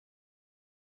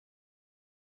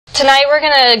Tonight we're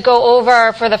going to go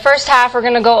over, for the first half, we're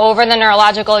going to go over the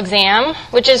neurological exam,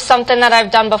 which is something that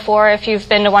I've done before if you've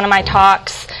been to one of my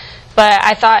talks. But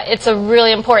I thought it's a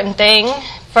really important thing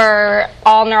for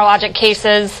all neurologic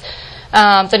cases.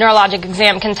 The neurologic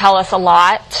exam can tell us a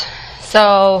lot.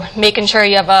 So making sure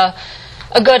you have a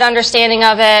good understanding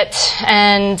of it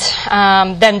and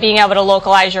then being able to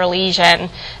localize your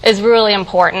lesion is really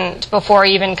important before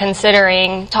even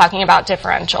considering talking about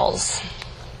differentials.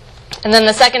 And then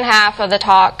the second half of the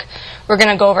talk, we're going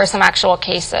to go over some actual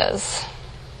cases.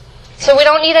 So we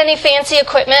don't need any fancy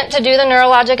equipment to do the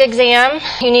neurologic exam.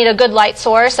 You need a good light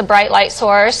source, a bright light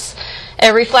source,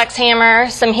 a reflex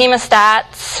hammer, some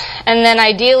hemostats, and then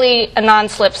ideally a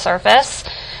non-slip surface.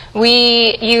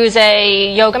 We use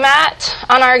a yoga mat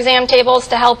on our exam tables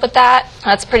to help with that.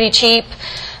 That's pretty cheap.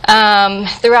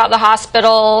 Throughout the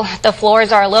hospital, the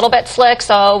floors are a little bit slick,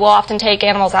 so we'll often take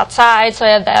animals outside so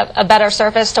they have a better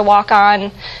surface to walk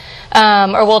on.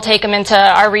 Or we'll take them into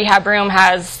our rehab room,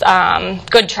 has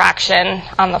good traction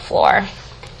on the floor.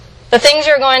 The things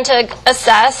you're going to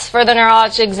assess for the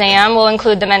neurologic exam will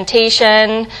include the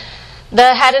mentation,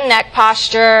 the head and neck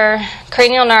posture,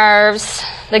 cranial nerves,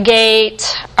 the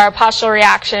gait, our postural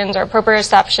reactions, our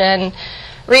proprioception,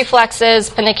 reflexes,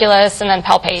 panniculus, and then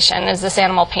palpation. Is this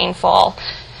animal painful?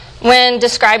 When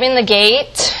describing the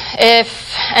gait,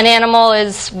 if an animal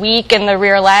is weak in the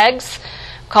rear legs,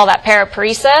 call that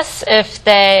paraparesis. If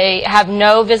they have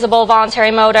no visible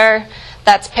voluntary motor,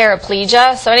 that's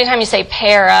paraplegia. So anytime you say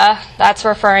para, that's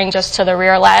referring just to the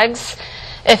rear legs.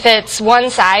 If it's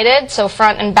one-sided, so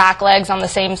front and back legs on the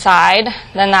same side,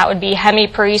 then that would be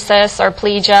hemiparesis or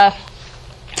plegia.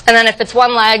 And then if it's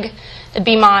one leg, it'd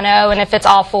be mono, and if it's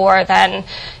all four, then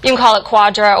you can call it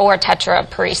quadra or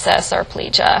tetraparesis or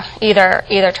plegia.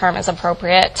 Either term is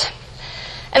appropriate.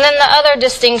 And then the other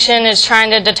distinction is trying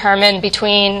to determine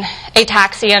between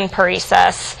ataxia and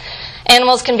paresis.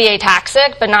 Animals can be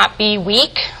ataxic but not be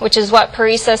weak, which is what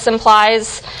paresis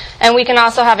implies. And we can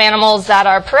also have animals that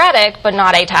are paretic but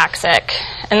not ataxic.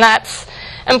 And that's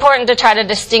important to try to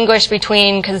distinguish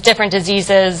between, because different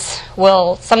diseases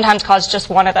will sometimes cause just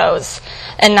one of those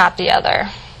and not the other.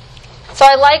 So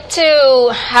I like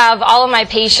to have all of my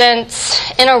patients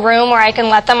in a room where I can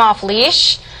let them off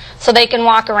leash so they can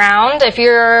walk around. If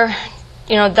you're,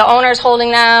 the owner's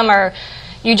holding them, or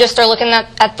you just are looking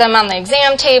at them on the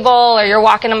exam table, or you're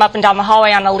walking them up and down the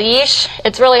hallway on a leash,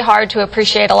 it's really hard to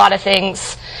appreciate a lot of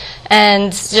things.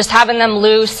 And just having them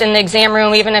loose in the exam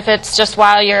room, even if it's just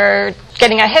while you're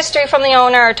getting a history from the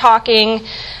owner or talking,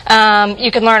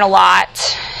 you can learn a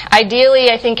lot.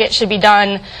 Ideally, I think it should be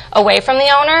done away from the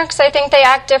owner, because I think they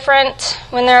act different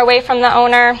when they're away from the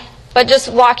owner. But just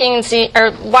walking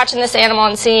and watching this animal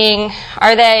and seeing,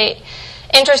 are they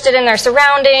interested in their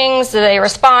surroundings? Do they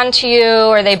respond to you?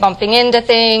 Are they bumping into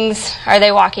things? Are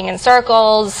they walking in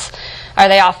circles? Are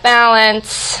they off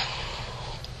balance?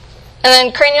 And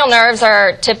then cranial nerves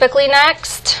are typically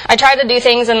next. I try to do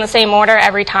things in the same order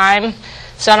every time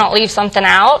so I don't leave something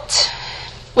out.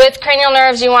 With cranial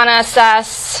nerves, you want to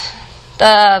assess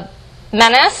the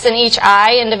menace in each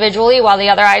eye individually while the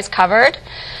other eye is covered.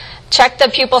 Check the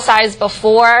pupil size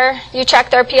before you check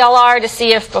their PLR to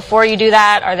see if before you do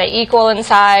that, are they equal in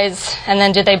size, and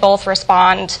then do they both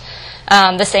respond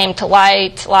the same to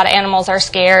light. A lot of animals are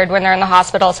scared when they're in the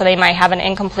hospital, so they might have an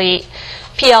incomplete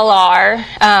PLR.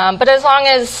 But as long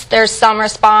as there's some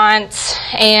response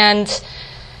and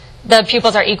the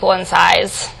pupils are equal in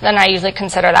size, then I usually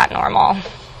consider that normal.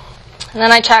 And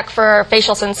then I check for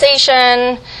facial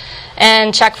sensation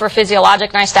and check for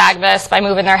physiologic nystagmus by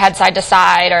moving their head side to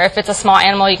side, or if it's a small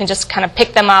animal, you can just kind of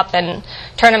pick them up and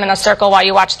turn them in a circle while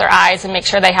you watch their eyes and make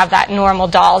sure they have that normal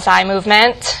doll's eye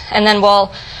movement. And then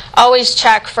we'll always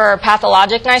check for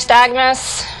pathologic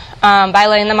nystagmus by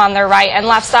laying them on their right and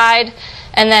left side,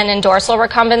 and then in dorsal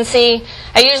recumbency.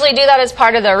 I usually do that as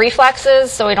part of the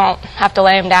reflexes, so we don't have to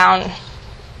lay them down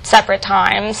separate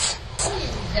times. What do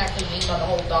you exactly mean by the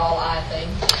whole doll eye thing?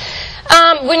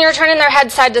 When you're turning their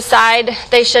head side to side,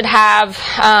 they should have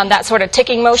that sort of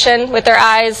ticking motion with their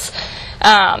eyes.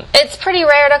 It's pretty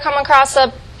rare to come across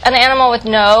an animal with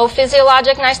no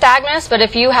physiologic nystagmus, but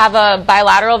if you have a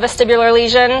bilateral vestibular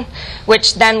lesion,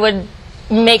 which then would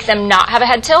make them not have a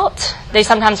head tilt, they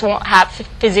sometimes won't have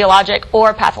physiologic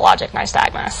or pathologic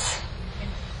nystagmus.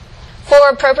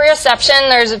 For proprioception,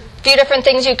 there's a few different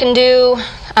things you can do.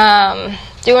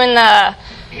 Doing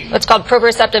what's called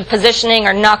proprioceptive positioning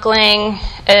or knuckling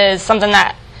is something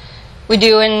that we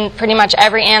do in pretty much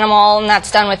every animal, and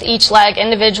that's done with each leg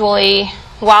individually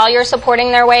while you're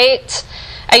supporting their weight.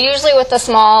 I usually, with a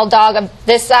small dog of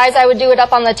this size, I would do it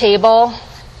up on the table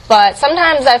but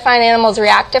sometimes I find animals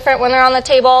react different when they're on the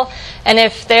table, and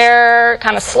if they're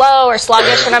kind of slow or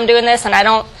sluggish when I'm doing this and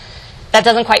that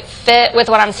doesn't quite fit with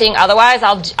what I'm seeing otherwise,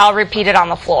 I'll repeat it on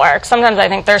the floor. Sometimes I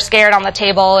think they're scared on the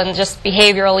table, and just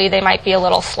behaviorally they might be a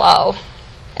little slow.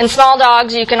 In small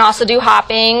dogs, you can also do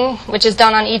hopping, which is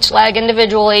done on each leg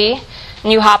individually,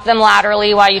 and you hop them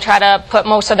laterally while you try to put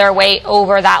most of their weight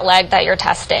over that leg that you're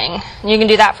testing. And you can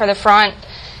do that for the front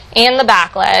and the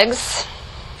back legs.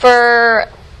 For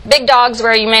big dogs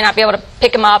where you may not be able to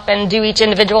pick them up and do each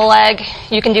individual leg,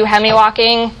 you can do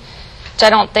hemi-walking, which I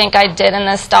don't think I did in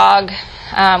this dog,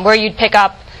 where you'd pick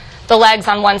up the legs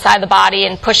on one side of the body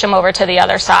and push them over to the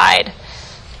other side.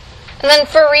 And then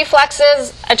for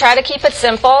reflexes, I try to keep it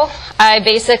simple. I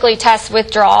basically test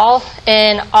withdrawal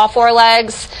in all 4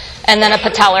 legs and then a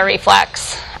patellar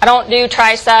reflex. I don't do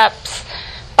triceps,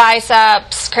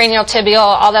 biceps, cranial tibial,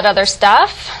 all that other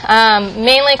stuff,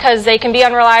 mainly because they can be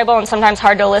unreliable and sometimes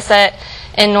hard to elicit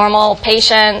in normal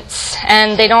patients,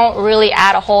 and they don't really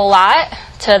add a whole lot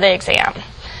to the exam.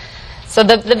 So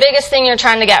the biggest thing you're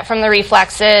trying to get from the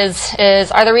reflexes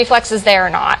is, are the reflexes there or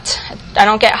not? I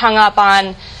don't get hung up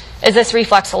on, is this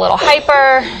reflex a little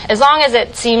hyper? As long as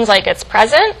it seems like it's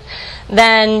present,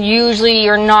 then usually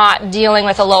you're not dealing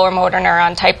with a lower motor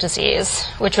neuron type disease,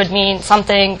 which would mean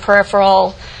something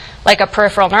peripheral, like a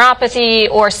peripheral neuropathy,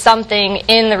 or something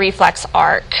in the reflex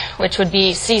arc, which would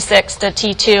be C6 to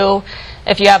T2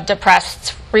 if you have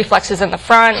depressed reflexes in the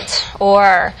front,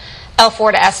 or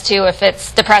L4 to S2 if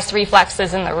it's depressed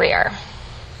reflexes in the rear.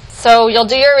 So you'll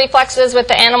do your reflexes with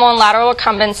the animal and lateral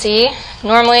recumbency.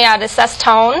 Normally I'd assess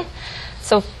tone,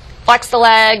 so flex the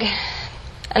leg,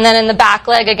 and then in the back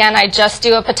leg, again, I just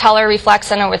do a patellar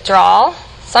reflex and a withdrawal.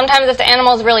 Sometimes if the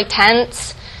animal is really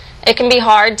tense, it can be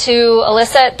hard to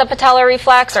elicit the patellar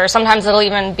reflex, or sometimes it'll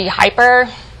even be hyper.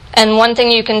 And one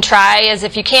thing you can try is,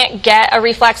 if you can't get a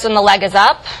reflex when the leg is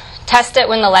up, test it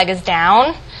when the leg is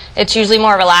down. It's usually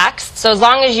more relaxed. So as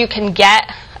long as you can get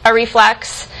a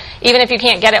reflex, even if you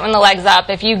can't get it when the leg's up,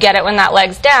 if you get it when that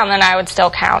leg's down, then I would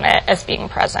still count it as being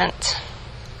present.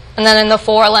 And then in the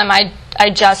forelimb, I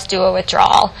just do a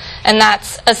withdrawal. And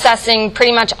that's assessing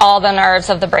pretty much all the nerves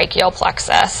of the brachial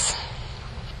plexus.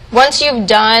 Once you've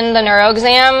done the neuro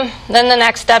exam, then the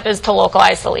next step is to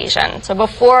localize the lesion. So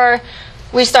before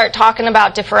we start talking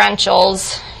about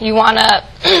differentials, you want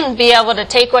to be able to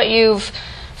take what you've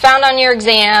found on your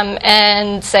exam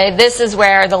and say, this is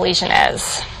where the lesion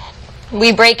is.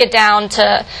 We break it down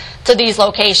to these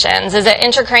locations. Is it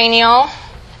intracranial?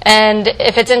 And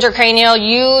if it's intracranial,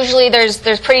 usually there's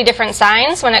pretty different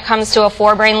signs when it comes to a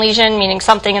forebrain lesion, meaning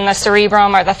something in the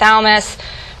cerebrum or the thalamus,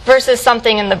 versus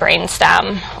something in the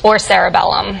brainstem or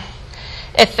cerebellum.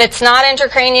 If it's not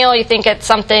intracranial, you think it's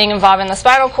something involving the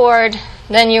spinal cord,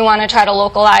 then you want to try to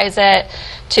localize it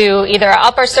to either an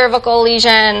upper cervical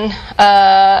lesion,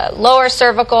 a lower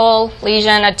cervical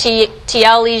lesion, a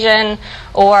TL lesion,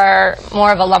 or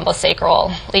more of a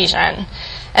lumbosacral lesion.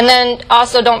 And then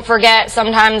also don't forget,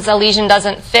 sometimes a lesion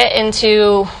doesn't fit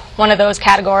into one of those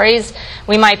categories.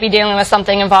 We might be dealing with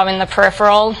something involving the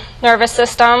peripheral nervous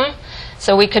system.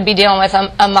 So we could be dealing with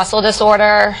a muscle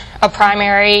disorder, a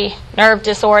primary nerve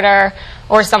disorder,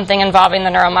 or something involving the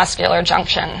neuromuscular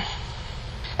junction.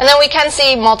 And then we can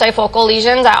see multifocal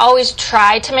lesions. I always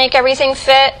try to make everything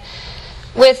fit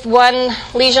with one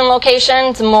lesion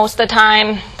location. So most of the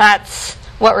time, that's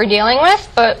what we're dealing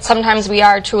with, but sometimes we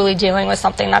are truly dealing with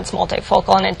something that's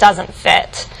multifocal and it doesn't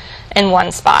fit in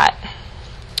one spot.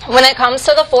 When it comes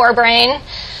to the forebrain,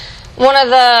 one of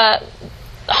the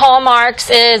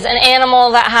hallmarks is an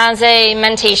animal that has a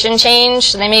mentation change.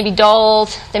 So they may be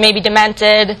dulled, they may be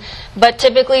demented, but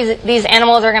typically these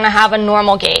animals are going to have a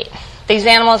normal gait. These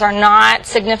animals are not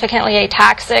significantly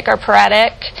ataxic or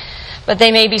paretic, but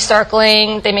they may be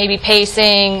circling, they may be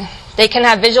pacing, they can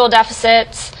have visual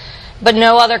deficits, but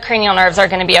no other cranial nerves are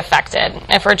going to be affected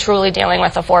if we're truly dealing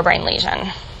with a forebrain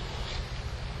lesion.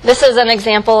 This is an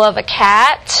example of a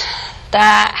cat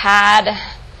that had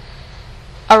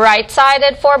a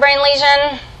right-sided forebrain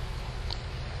lesion.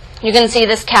 You can see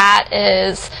this cat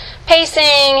is pacing.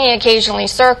 He occasionally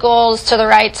circles to the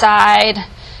right side,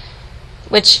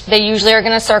 which they usually are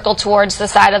going to circle towards the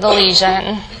side of the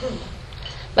lesion.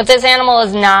 But this animal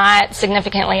is not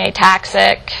significantly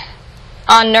ataxic.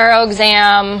 On neuro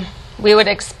exam, we would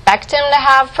expect him to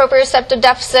have proprioceptive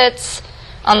deficits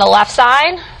on the left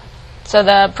side. So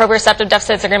the proprioceptive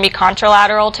deficits are going to be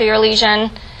contralateral to your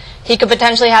lesion. He could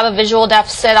potentially have a visual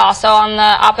deficit also on the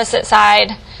opposite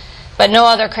side, but no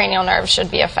other cranial nerves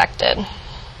should be affected.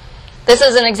 This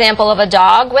is an example of a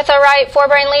dog with a right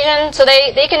forebrain lesion. So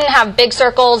they can have big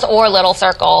circles or little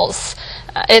circles.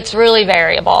 It's really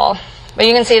variable. But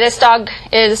you can see this dog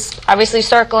is obviously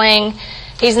circling.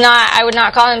 He's not, I would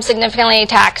not call him significantly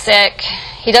ataxic.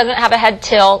 He doesn't have a head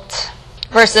tilt,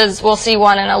 versus we'll see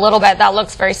one in a little bit that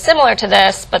looks very similar to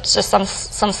this, but just some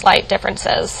slight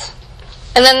differences.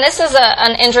 And then this is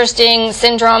an interesting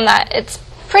syndrome that it's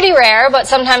pretty rare, but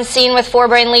sometimes seen with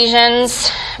forebrain lesions,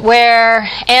 where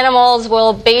animals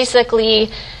will basically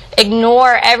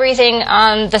ignore everything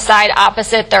on the side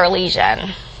opposite their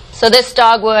lesion. So this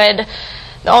dog would,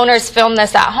 the owners filmed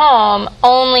this at home,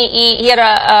 only eat, he had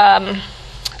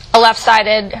a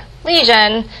left-sided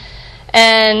lesion,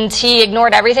 and he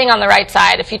ignored everything on the right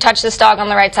side. If you touch this dog on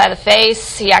the right side of the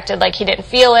face, he acted like he didn't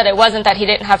feel it. It wasn't that he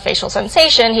didn't have facial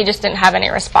sensation, he just didn't have any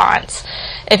response.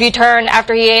 If you turned,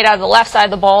 after he ate out of the left side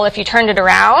of the bowl, if you turned it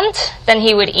around, then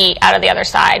he would eat out of the other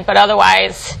side. But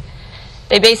otherwise,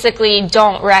 they basically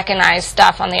don't recognize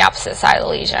stuff on the opposite side of the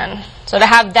lesion. So to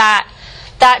have that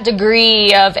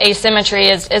degree of asymmetry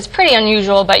is pretty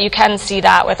unusual, but you can see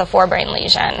that with a forebrain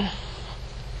lesion.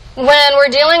 When we're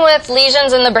dealing with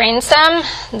lesions in the brainstem,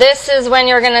 this is when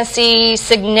you're going to see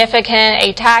significant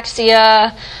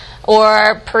ataxia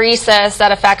or paresis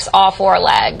that affects all four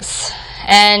legs.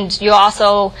 And you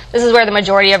also, this is where the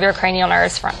majority of your cranial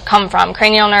nerves come from.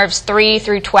 Cranial nerves 3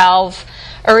 through 12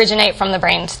 originate from the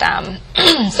brainstem.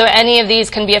 So any of these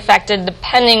can be affected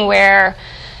depending where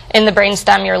in the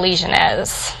brainstem your lesion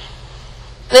is.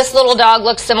 This little dog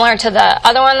looks similar to the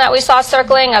other one that we saw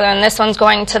circling, other than this one's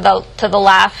going to the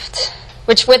left,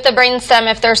 which with the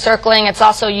brainstem, if they're circling, it's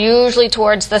also usually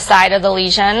towards the side of the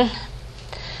lesion.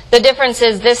 The difference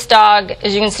is this dog,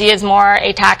 as you can see, is more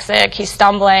ataxic, he's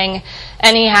stumbling,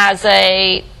 and he has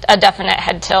a definite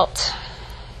head tilt.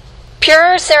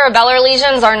 Pure cerebellar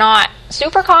lesions are not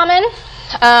super common.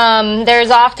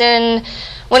 There's often,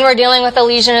 when we're dealing with a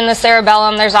lesion in the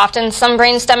cerebellum, there's often some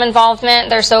brainstem involvement.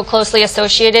 They're so closely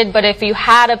associated, but if you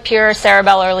had a pure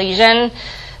cerebellar lesion,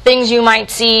 things you might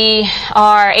see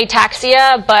are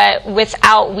ataxia, but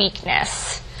without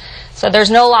weakness. So there's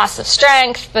no loss of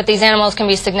strength, but these animals can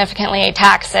be significantly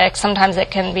ataxic. Sometimes it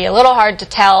can be a little hard to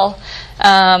tell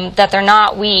that they're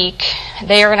not weak.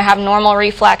 They are going to have normal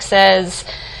reflexes.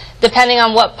 Depending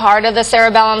on what part of the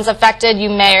cerebellum is affected, you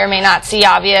may or may not see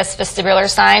obvious vestibular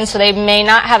signs. So they may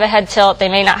not have a head tilt, they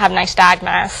may not have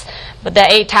nystagmus, but the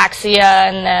ataxia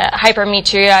and the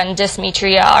hypermetria and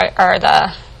dysmetria are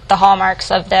the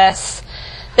hallmarks of this.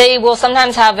 They will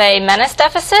sometimes have a menace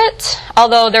deficit,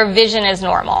 although their vision is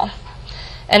normal.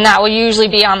 And that will usually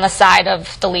be on the side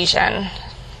of the lesion,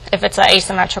 if it's an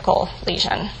asymmetrical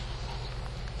lesion.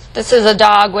 This is a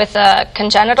dog with a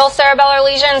congenital cerebellar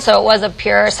lesion, so it was a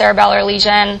pure cerebellar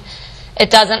lesion. It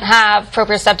doesn't have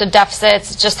proprioceptive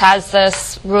deficits, it just has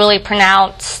this really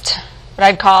pronounced, what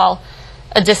I'd call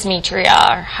a dysmetria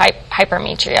or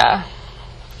hypermetria.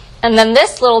 And then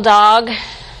this little dog,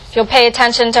 if you'll pay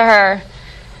attention to her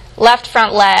left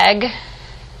front leg,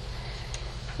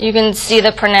 you can see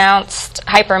the pronounced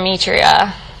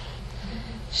hypermetria.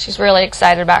 She's really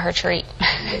excited about her treat.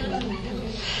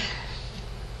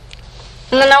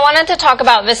 And then I wanted to talk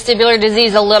about vestibular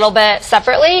disease a little bit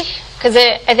separately, because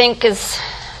it, I think, is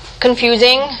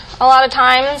confusing a lot of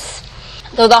times.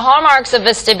 So the hallmarks of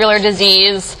vestibular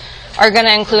disease are going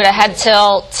to include a head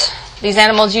tilt. These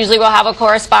animals usually will have a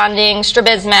corresponding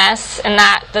strabismus, and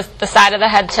that the side of the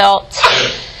head tilt.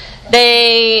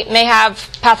 They may have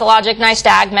pathologic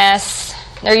nystagmus.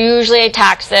 They're usually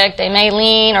ataxic. They may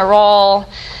lean or roll.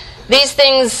 These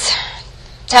things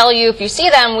tell you, if you see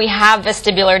them, we have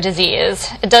vestibular disease.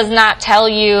 It does not tell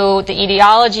you the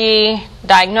etiology,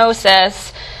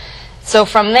 diagnosis. So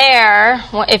from there,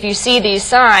 if you see these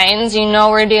signs, you know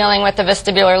we're dealing with a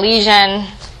vestibular lesion.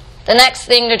 The next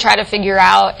thing to try to figure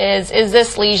out is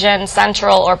this lesion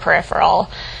central or peripheral?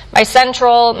 By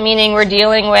central, meaning we're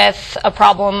dealing with a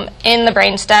problem in the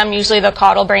brainstem, usually the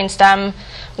caudal brainstem,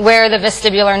 where the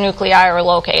vestibular nuclei are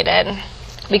located.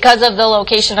 Because of the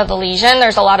location of the lesion,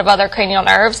 there's a lot of other cranial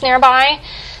nerves nearby.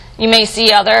 You may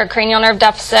see other cranial nerve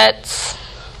deficits.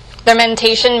 Their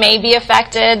mentation may be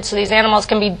affected, so these animals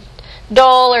can be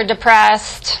dull or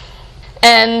depressed.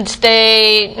 And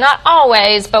they, not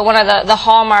always, but one of the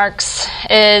hallmarks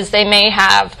is they may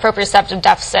have proprioceptive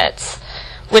deficits,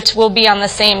 which will be on the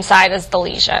same side as the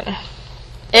lesion.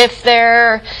 If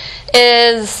there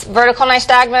is vertical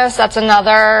nystagmus, that's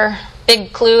another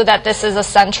big clue that this is a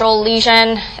central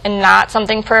lesion and not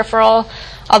something peripheral.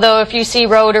 Although if you see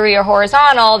rotary or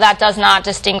horizontal, that does not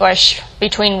distinguish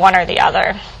between one or the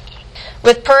other.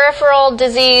 With peripheral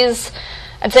disease,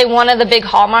 I'd say one of the big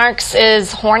hallmarks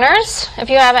is Horner's. If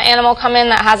you have an animal come in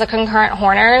that has a concurrent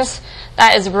Horner's,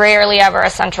 that is rarely ever a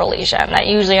central lesion. That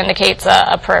usually indicates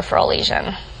a peripheral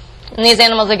lesion. And these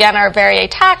animals, again, are very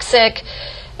ataxic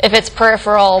if it's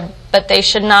peripheral, but they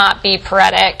should not be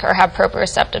paretic or have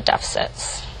proprioceptive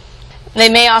deficits. They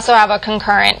may also have a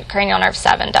concurrent cranial nerve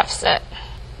 7 deficit.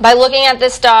 By looking at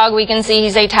this dog, we can see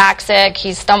he's ataxic,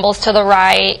 he stumbles to the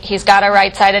right, he's got a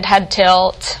right-sided head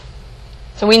tilt.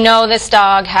 So we know this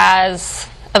dog has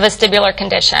a vestibular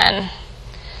condition.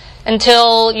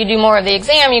 Until you do more of the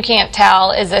exam, you can't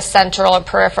tell is this central or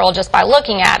peripheral just by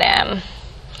looking at him.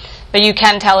 But you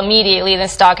can tell immediately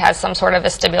this dog has some sort of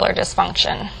vestibular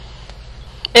dysfunction.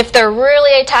 If they're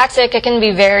really ataxic, it can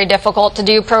be very difficult to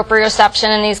do proprioception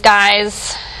in these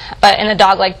guys. But in a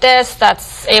dog like this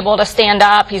that's able to stand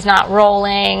up, he's not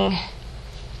rolling,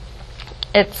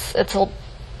 it's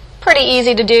pretty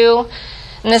easy to do.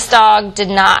 And this dog did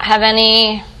not have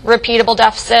any repeatable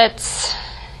deficits.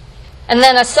 And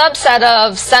then a subset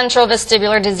of central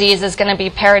vestibular disease is going to be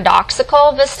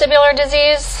paradoxical vestibular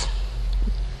disease.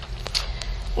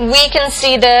 We can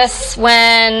see this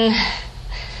when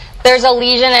there's a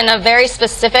lesion in a very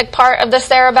specific part of the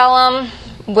cerebellum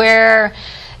where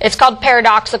it's called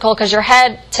paradoxical because your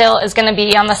head tilt is going to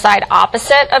be on the side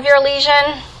opposite of your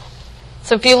lesion.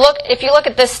 So if you look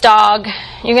at this dog,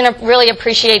 you're going to really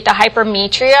appreciate the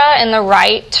hypermetria in the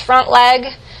right front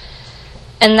leg,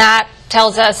 and that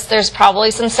tells us there's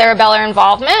probably some cerebellar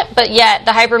involvement, but yet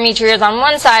the hypermetria is on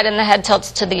one side and the head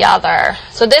tilts to the other.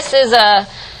 So this is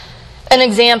an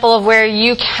example of where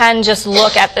you can just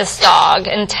look at this dog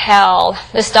and tell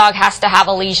this dog has to have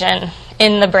a lesion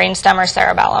in the brainstem or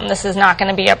cerebellum. This is not going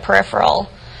to be a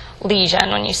peripheral lesion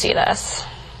when you see this.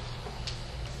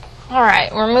 All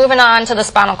right, we're moving on to the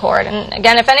spinal cord. And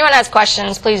again, if anyone has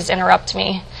questions, please interrupt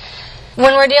me.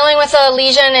 When we're dealing with a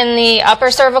lesion in the upper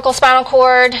cervical spinal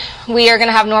cord, we are going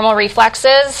to have normal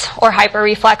reflexes or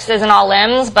hyperreflexes in all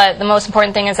limbs, but the most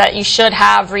important thing is that you should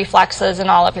have reflexes in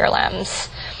all of your limbs.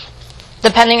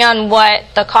 Depending on what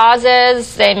the cause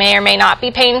is, they may or may not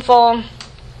be painful.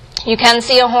 You can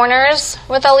see a Horner's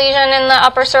with a lesion in the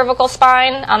upper cervical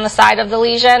spine on the side of the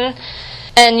lesion.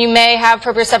 And you may have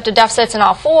proprioceptive deficits in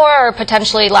all four or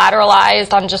potentially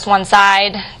lateralized on just one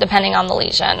side, depending on the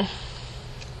lesion.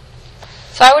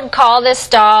 So I would call this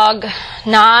dog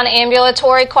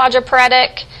non-ambulatory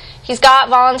quadriparetic. He's got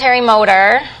voluntary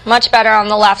motor, much better on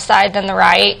the left side than the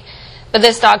right, but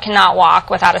this dog cannot walk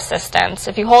without assistance.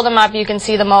 If you hold him up, you can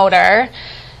see the motor.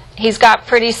 He's got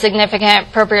pretty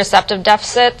significant proprioceptive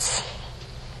deficits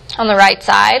on the right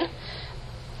side,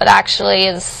 but actually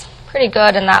is pretty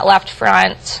good in that left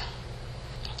front.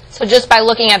 So just by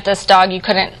looking at this dog, you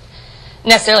couldn't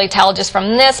necessarily tell just from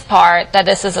this part that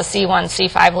this is a C1,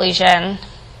 C5 lesion.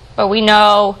 But we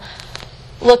know,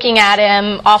 looking at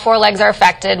him, all four legs are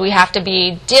affected. We have to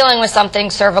be dealing with something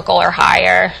cervical or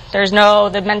higher.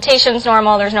 The mentation's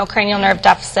normal, there's no cranial nerve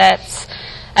deficits.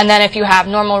 And then if you have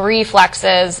normal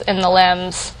reflexes in the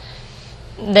limbs,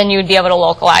 then you would be able to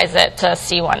localize it to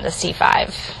C1 to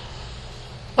C5.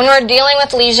 When we're dealing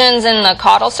with lesions in the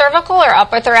caudal cervical or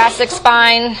upper thoracic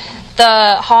spine,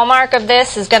 the hallmark of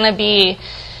this is going to be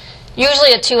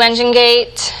usually a two-engine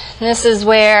gait. This is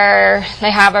where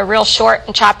they have a real short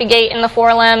and choppy gait in the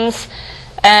forelimbs,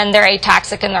 and they're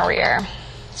ataxic in the rear.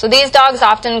 So these dogs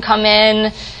often come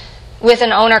in with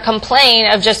an owner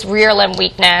complaint of just rear limb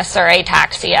weakness or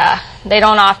ataxia. They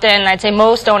don't often, I'd say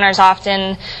most owners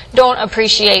often don't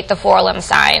appreciate the forelimb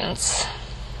signs.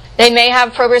 They may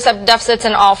have proprioceptive deficits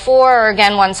in all four, or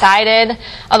again one-sided,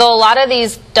 although a lot of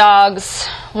these dogs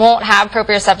won't have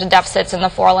proprioceptive deficits in the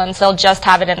forelimbs, they'll just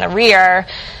have it in the rear.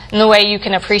 And the way you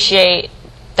can appreciate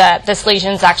that this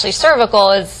lesion is actually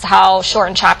cervical is how short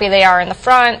and choppy they are in the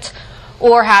front,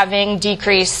 or having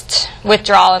decreased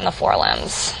withdrawal in the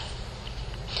forelimbs.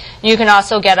 You can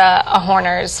also get a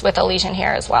Horner's with a lesion here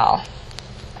as well.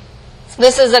 So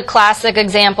this is a classic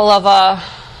example of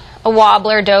a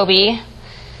wobbler Dobie.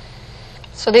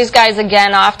 So these guys,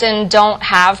 again, often don't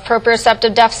have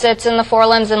proprioceptive deficits in the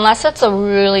forelimbs unless it's a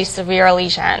really severe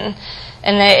lesion,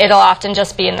 and it'll often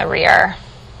just be in the rear.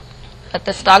 But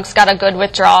this dog's got a good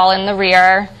withdrawal in the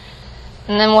rear.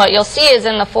 And then what you'll see is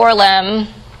in the forelimb,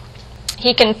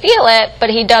 he can feel it, but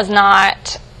he's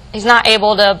not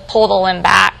able to pull the limb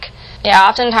back. Yeah,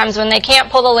 oftentimes when they can't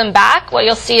pull the limb back, what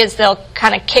you'll see is they'll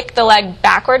kind of kick the leg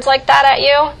backwards like that at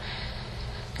you,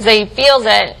 because he feels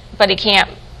it, but he can't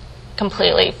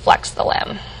completely flex the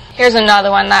limb. Here's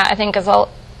another one that I think is a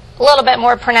little bit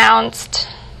more pronounced.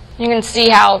 You can see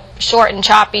how short and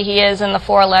choppy he is in the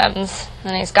forelimbs,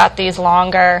 and he's got these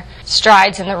longer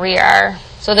strides in the rear.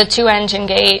 So the two-engine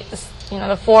gait,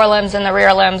 the forelimbs and the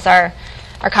rear limbs are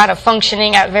kind of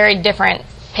functioning at very different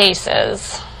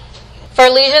paces. For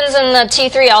lesions in the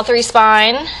T3, L3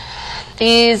 spine,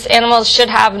 These animals should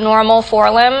have normal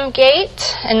forelimb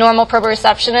gait and normal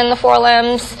proprioception in the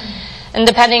forelimbs. And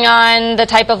depending on the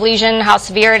type of lesion, how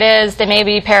severe it is, they may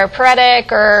be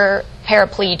paraparetic or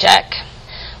paraplegic.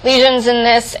 Lesions in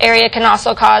this area can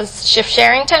also cause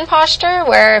shift-Sherrington posture,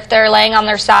 where if they're laying on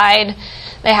their side,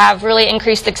 they have really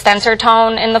increased extensor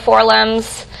tone in the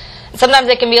forelimbs. Sometimes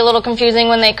it can be a little confusing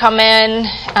when they come in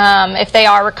if they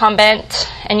are recumbent,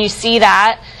 and you see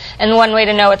that. And one way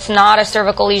to know it's not a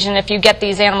cervical lesion, if you get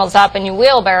these animals up and you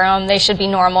wheelbarrow them, they should be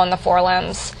normal in the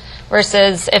forelimbs.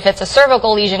 Versus if it's a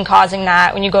cervical lesion causing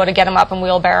that, when you go to get them up and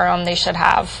wheelbarrow them, they should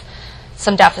have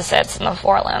some deficits in the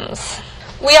forelimbs.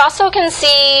 We also can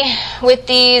see with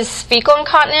these fecal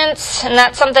incontinence, and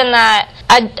that's something that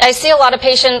I see a lot of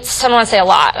patients, I don't want to say a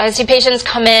lot, I see patients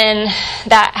come in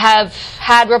that have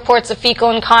had reports of fecal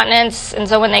incontinence, and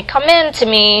so when they come in to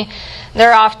me,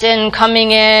 they're often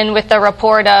coming in with the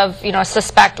report of,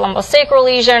 suspect lumbosacral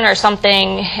lesion or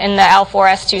something in the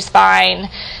L4-S2 spine.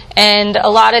 And a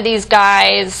lot of these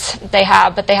guys, they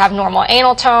have normal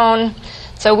anal tone.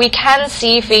 So we can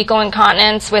see fecal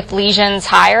incontinence with lesions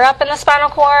higher up in the spinal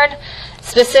cord,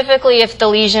 specifically if the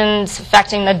lesion's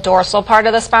affecting the dorsal part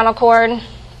of the spinal cord.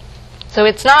 So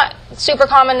it's not super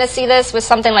common to see this with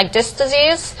something like disc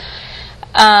disease,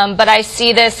 but I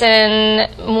see this in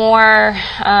more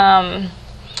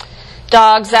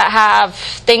dogs that have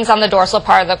things on the dorsal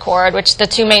part of the cord, which the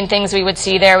two main things we would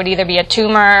see there would either be a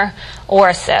tumor or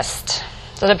a cyst.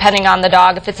 So depending on the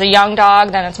dog, if it's a young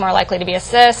dog, then it's more likely to be a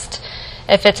cyst.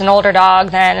 If it's an older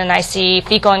dog, and I see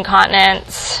fecal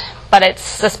incontinence, but it's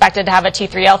suspected to have a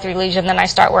T3-L3 lesion, then I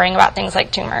start worrying about things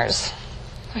like tumors.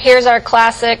 Here's our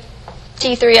classic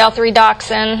T3-L3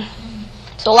 dachshund.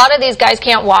 So a lot of these guys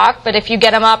can't walk, but if you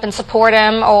get them up and support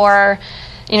them, or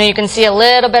you can see a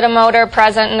little bit of motor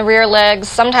present in the rear legs.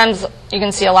 Sometimes you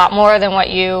can see a lot more than what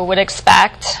you would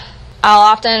expect. I'll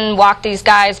often walk these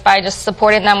guys by just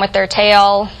supporting them with their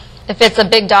tail. If it's a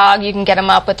big dog, you can get them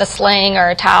up with a sling or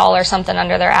a towel or something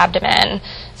under their abdomen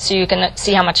so you can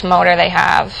see how much motor they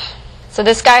have. So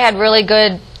this guy had really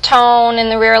good tone in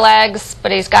the rear legs,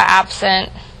 but he's got absent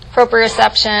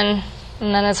proprioception,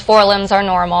 and then his forelimbs are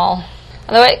normal.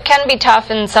 Although it can be tough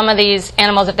in some of these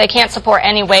animals if they can't support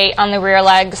any weight on the rear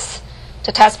legs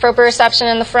to test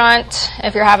proprioception in the front,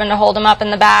 if you're having to hold them up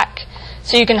in the back.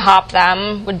 So you can hop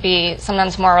them would be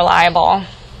sometimes more reliable.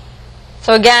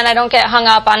 So again, I don't get hung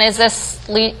up on is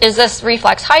this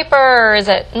reflex hyper or is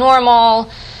it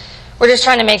normal? We're just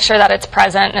trying to make sure that it's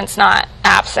present and it's not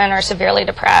absent or severely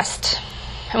depressed.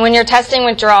 And when you're testing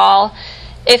withdrawal,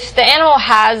 if the animal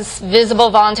has visible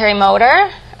voluntary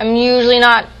motor, I'm usually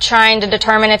not trying to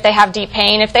determine if they have deep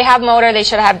pain. If they have motor, they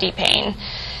should have deep pain.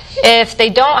 If they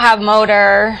don't have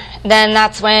motor, then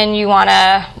that's when you want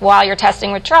to, while you're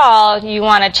testing withdrawal, you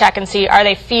want to check and see, are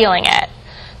they feeling it?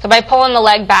 So by pulling the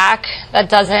leg back, that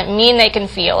doesn't mean they can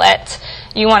feel it.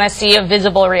 You want to see a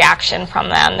visible reaction from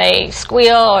them. They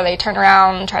squeal or they turn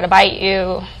around and try to bite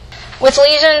you. With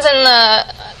lesions in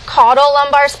the caudal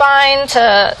lumbar spine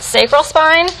to sacral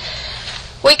spine,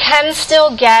 we can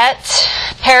still get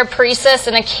paraparesis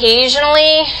and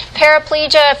occasionally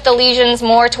paraplegia if the lesion's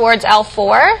more towards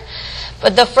L4.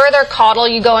 But the further caudal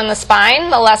you go in the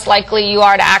spine, the less likely you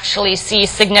are to actually see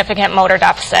significant motor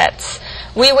deficits.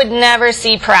 We would never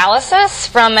see paralysis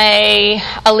from a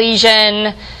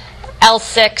lesion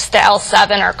L6 to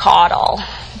L7 or caudal.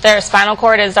 Their spinal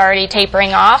cord is already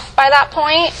tapering off by that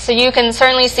point, so you can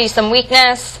certainly see some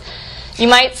weakness. You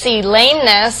might see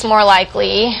lameness more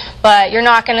likely, but you're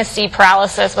not going to see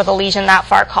paralysis with a lesion that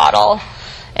far caudal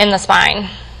in the spine.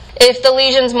 If the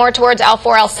lesion's more towards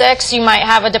L4, L6, you might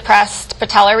have a depressed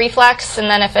patellar reflex, and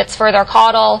then if it's further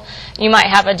caudal, you might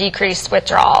have a decreased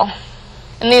withdrawal.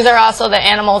 And these are also the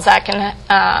animals that can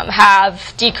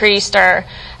have decreased or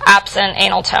absent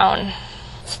anal tone.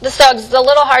 This dog's a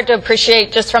little hard to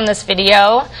appreciate just from this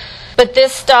video, but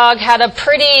this dog had a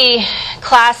pretty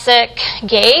classic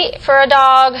gait for a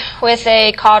dog with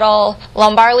a caudal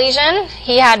lumbar lesion.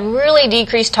 He had really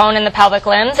decreased tone in the pelvic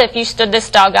limbs. If you stood this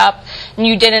dog up and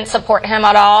you didn't support him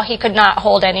at all, he could not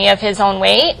hold any of his own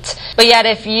weight. But yet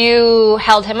if you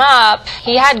held him up,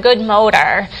 he had good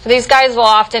motor. So these guys will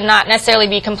often not necessarily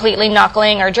be completely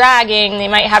knuckling or dragging. They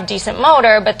might have decent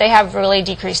motor, but they have really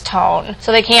decreased tone,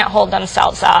 so they can't hold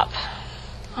themselves up.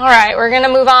 All right, we're going to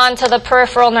move on to the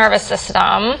peripheral nervous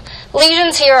system.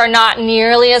 Lesions here are not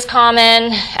nearly as common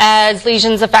as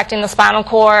lesions affecting the spinal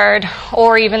cord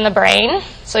or even the brain.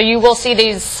 So you will see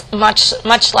these much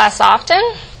less often.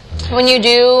 When you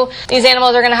do, these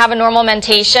animals are going to have a normal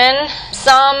mentation.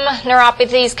 some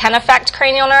neuropathies can affect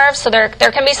cranial nerves, so there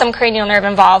can be some cranial nerve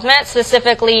involvement.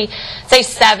 Specifically, say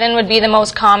 7 would be the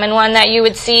most common one that you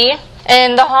would see.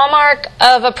 And the hallmark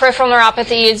of a peripheral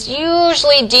neuropathy is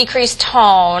usually decreased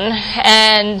tone,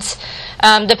 and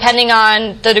depending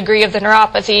on the degree of the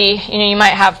neuropathy, you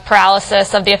might have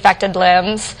paralysis of the affected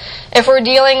limbs. If we're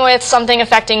dealing with something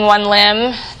affecting one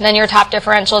limb, then your top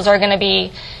differentials are going to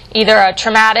be either a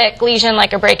traumatic lesion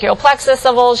like a brachial plexus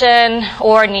avulsion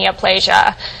or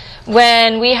neoplasia.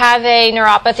 When we have a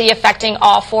neuropathy affecting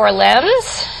all 4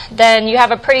 limbs, then you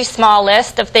have a pretty small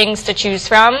list of things to choose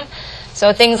from.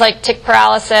 So things like tick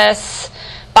paralysis,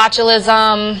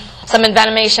 botulism, some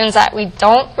envenomations that we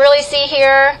don't really see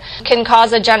here can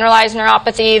cause a generalized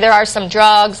neuropathy. There are some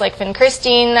drugs like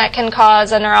vincristine that can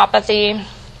cause a neuropathy.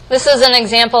 This is an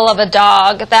example of a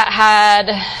dog that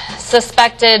had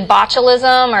suspected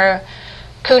botulism or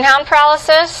coonhound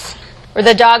paralysis, where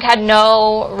the dog had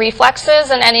no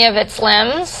reflexes in any of its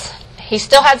limbs. He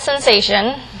still had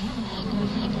sensation.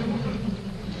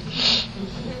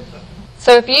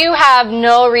 So if you have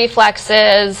no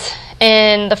reflexes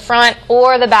in the front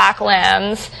or the back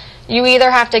limbs, you either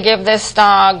have to give this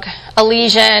dog a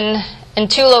lesion in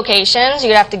 2 locations.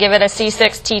 You'd have to give it a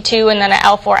C6-T2 and then an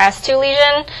L4-S2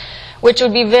 lesion, which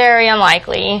would be very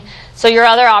unlikely. So your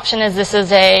other option is this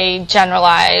is a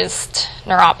generalized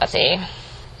neuropathy.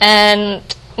 And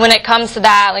when it comes to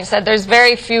that, like I said, there's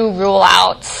very few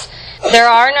rule-outs. There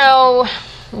are no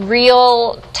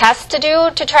real tests to do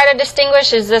to try to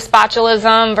distinguish, is this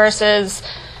botulism versus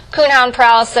coonhound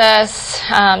paralysis.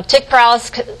 Tick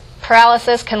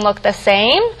paralysis can look the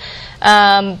same.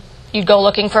 You'd go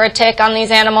looking for a tick on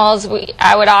these animals.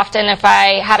 I would often, if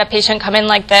I had a patient come in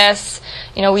like this,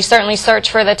 we certainly search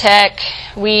for the tick.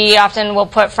 We often will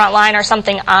put Frontline or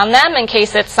something on them in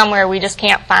case it's somewhere we just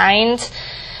can't find.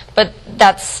 But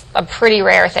that's a pretty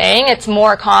rare thing. It's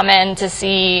more common to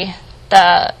see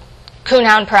the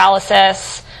coonhound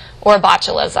paralysis or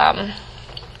botulism.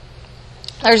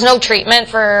 There's no treatment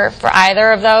for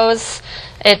either of those.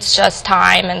 It's just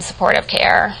time and supportive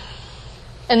care.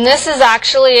 And this is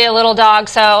actually a little dog,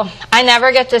 so I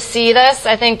never get to see this.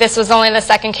 I think this was only the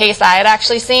second case I had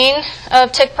actually seen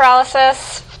of tick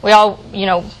paralysis. We all,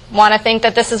 want to think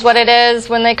that this is what it is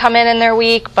when they come in they're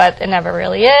weak, but it never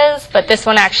really is. But this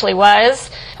one actually was.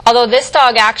 Although this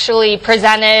dog actually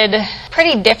presented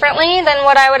pretty differently than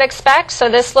what I would expect. So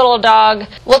this little dog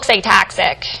looks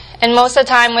ataxic. And most of the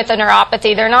time with a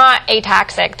neuropathy, they're not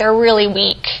ataxic. They're really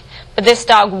weak. But this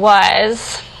dog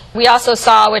was. We also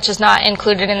saw, which is not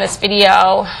included in this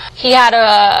video, he had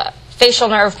a facial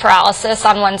nerve paralysis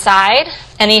on one side,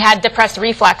 and he had depressed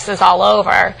reflexes all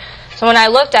over. So when I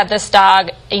looked at this dog,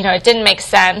 it didn't make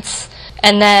sense.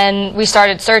 And then we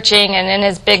started searching, and in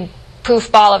his big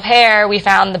poof ball of hair, we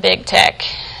found the big tick.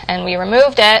 And we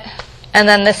removed it, and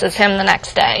then this is him the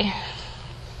next day.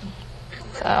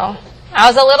 So I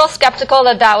was a little skeptical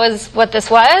that that was what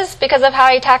this was because of how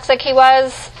ataxic he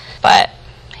was, but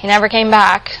he never came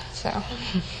back. So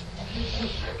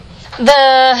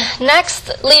the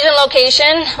next lesion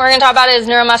location we're going to talk about is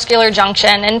neuromuscular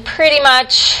junction. And pretty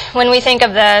much when we think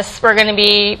of this, we're going to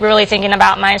be really thinking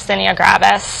about myasthenia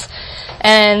gravis.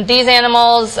 And these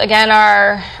animals, again,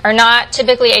 are not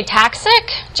typically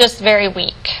ataxic, just very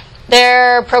weak.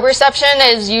 Their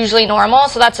proprioception is usually normal,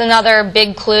 so that's another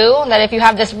big clue that if you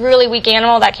have this really weak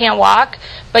animal that can't walk,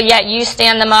 but yet you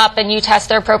stand them up and you test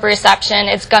their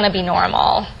proprioception, it's going to be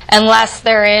normal. Unless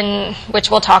they're in,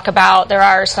 which we'll talk about, there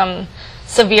are some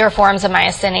severe forms of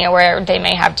myasthenia where they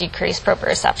may have decreased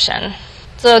proprioception.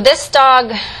 So this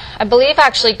dog, I believe,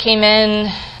 actually came in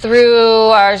through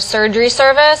our surgery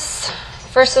service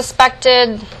for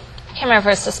suspected, I can't remember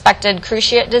if it was suspected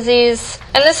cruciate disease.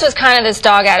 And this was kind of this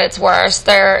dog at its worst.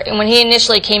 When he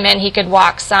initially came in, he could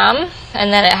walk some,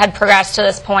 and then it had progressed to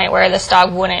this point where this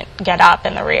dog wouldn't get up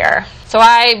in the rear. So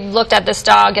I looked at this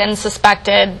dog and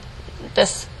suspected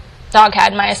this dog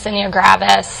had myasthenia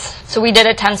gravis. So we did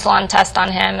a tensilon test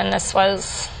on him, and this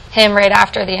was him right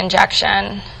after the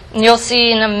injection. And you'll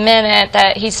see in a minute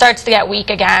that he starts to get weak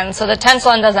again. So the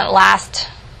tensilon doesn't last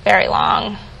very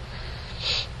long.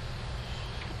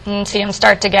 You can see him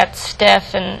start to get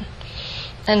stiff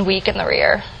and weak in the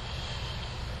rear.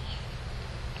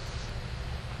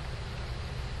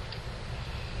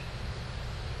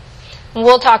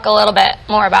 We'll talk a little bit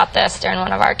more about this during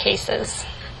one of our cases.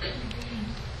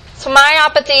 So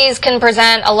myopathies can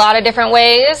present a lot of different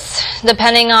ways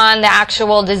depending on the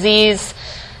actual disease.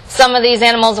 Some of these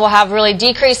animals will have really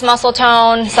decreased muscle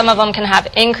tone. Some of them can have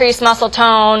increased muscle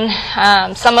tone.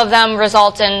 Some of them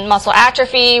result in muscle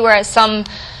atrophy, whereas some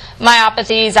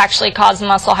myopathies actually cause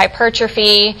muscle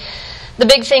hypertrophy. The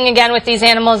big thing, again, with these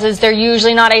animals is they're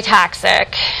usually not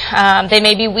ataxic. They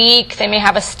may be weak, they may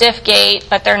have a stiff gait,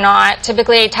 but they're not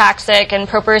typically ataxic, and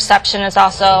proprioception is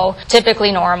also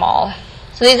typically normal.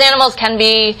 So these animals can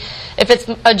be, if it's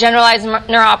a generalized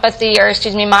neuropathy, or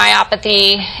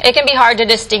myopathy, it can be hard to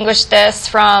distinguish this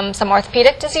from some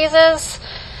orthopedic diseases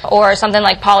or something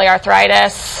like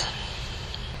polyarthritis.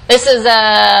 This is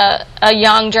a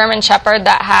young German Shepherd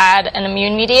that had an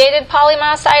immune-mediated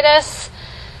polymyositis.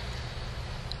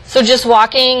 So just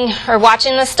watching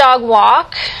this dog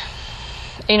walk,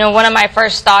 one of my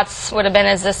first thoughts would have been,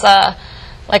 is this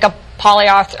like a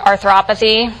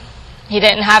polyarthropathy? He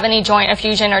didn't have any joint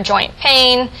effusion or joint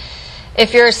pain.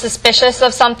 If you're suspicious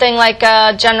of something like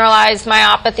a generalized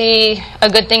myopathy, a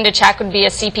good thing to check would be a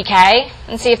CPK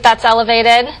and see if that's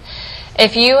elevated.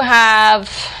 If you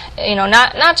have,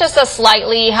 not just a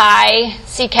slightly high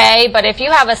CK, but if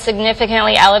you have a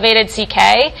significantly elevated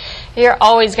CK, you're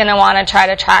always going to want to try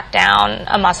to track down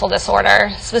a muscle disorder,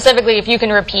 specifically if you can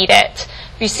repeat it.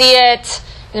 If you see it,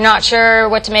 you're not sure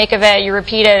what to make of it, you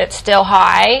repeat it, it's still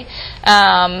high,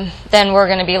 then we're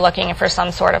going to be looking for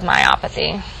some sort of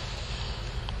myopathy.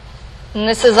 And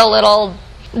this is a little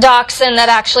dachshund that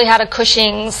actually had a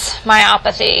Cushing's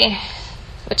myopathy,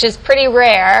 which is pretty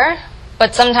rare,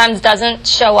 but sometimes doesn't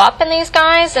show up in these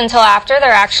guys until after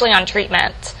they're actually on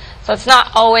treatment. So it's not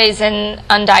always in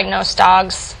undiagnosed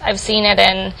dogs. I've seen it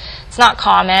in, it's not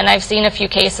common, I've seen a few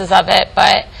cases of it,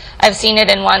 but I've seen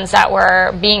it in ones that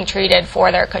were being treated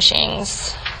for their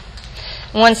Cushing's.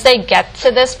 Once they get to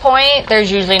this point,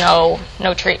 there's usually no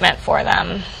treatment for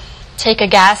them. Take a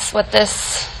guess what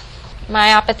this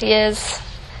myopathy is.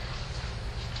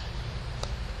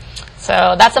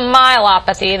 So that's a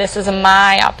myelopathy. This is a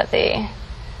myopathy.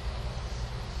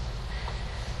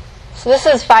 So this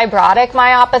is fibrotic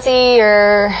myopathy,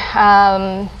 or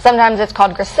sometimes it's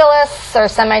called gracilis or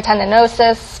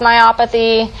semitendinosus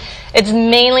myopathy. It's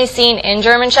mainly seen in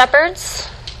German Shepherds.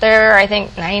 I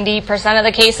think 90% of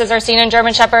the cases are seen in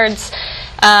German Shepherds.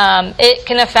 It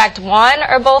can affect one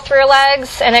or both rear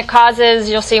legs, and it causes,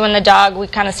 you'll see when the dog, we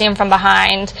kind of see him from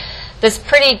behind, this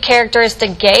pretty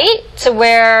characteristic gait to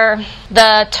where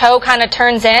the toe kind of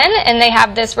turns in, and they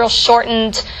have this real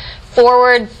shortened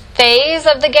forward phase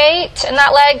of the gait in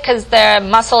that leg, because the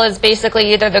muscle is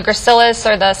basically either the gracilis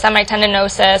or the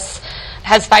semitendinosus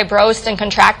has fibrosed and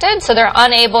contracted, so they're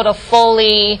unable to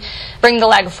fully bring the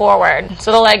leg forward.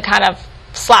 So the leg kind of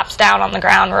slaps down on the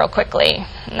ground real quickly,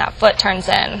 and that foot turns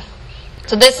in.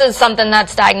 So this is something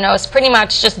that's diagnosed pretty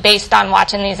much just based on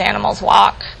watching these animals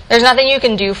walk. There's nothing you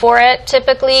can do for it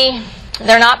typically.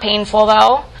 They're not painful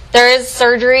though. There is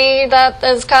surgery that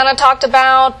is kind of talked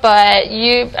about, but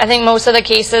I think most of the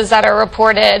cases that are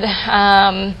reported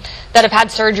that have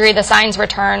had surgery, the signs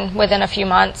return within a few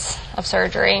months of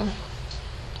surgery.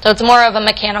 So it's more of a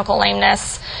mechanical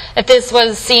lameness. If this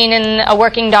was seen in a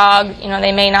working dog,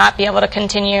 they may not be able to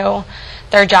continue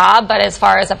their job, but as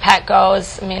far as a pet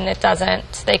goes, it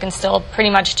doesn't. They can still pretty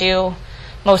much do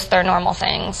most of their normal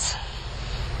things.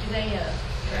 Do they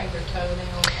drag their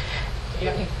toenails? Do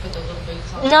you have to put the little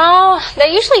boots on? No,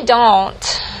 they usually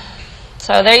don't.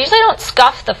 So they usually don't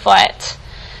scuff the foot.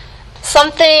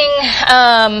 Something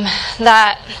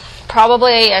that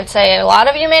probably I'd say a lot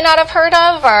of you may not have heard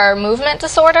of are movement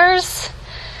disorders.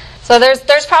 So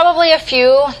there's probably a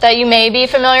few that you may be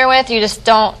familiar with. You just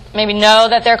don't maybe know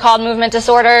that they're called movement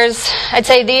disorders. I'd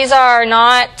say these are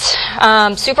not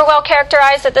super well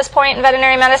characterized at this point in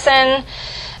veterinary medicine.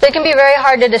 They can be very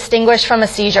hard to distinguish from a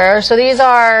seizure. So these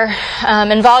are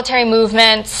involuntary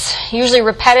movements, usually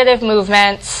repetitive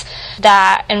movements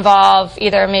that involve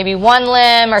either maybe one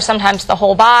limb or sometimes the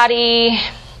whole body,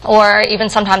 or even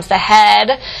sometimes the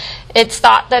head. It's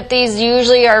thought that these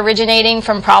usually are originating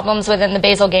from problems within the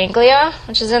basal ganglia,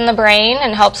 which is in the brain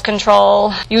and helps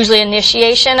control usually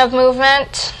initiation of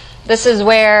movement. This is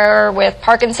where, with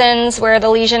Parkinson's, where the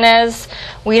lesion is,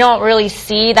 we don't really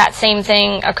see that same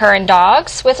thing occur in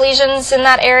dogs with lesions in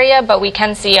that area, but we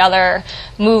can see other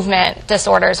movement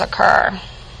disorders occur.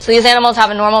 So these animals have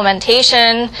a normal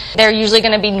mentation. They're usually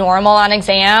going to be normal on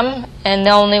exam, and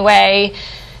the only way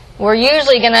we're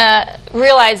usually going to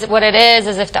realize what it is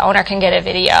if the owner can get a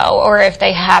video or if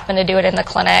they happen to do it in the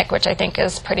clinic, which I think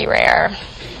is pretty rare.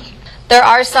 There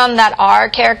are some that are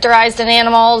characterized in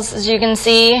animals, as you can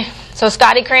see. So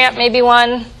Scotty cramp may be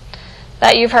one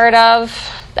that you've heard of.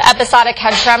 The episodic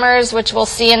head tremors, which we'll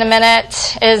see in a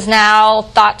minute, is now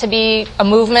thought to be a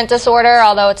movement disorder,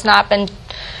 although it's not been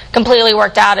completely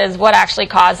worked out as what actually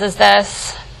causes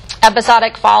this.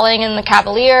 Episodic falling in the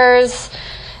Cavaliers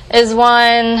is one,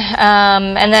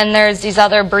 and then there's these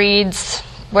other breeds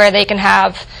where they can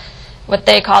have what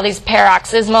they call these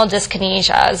paroxysmal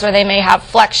dyskinesias, where they may have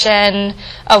flexion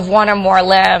of one or more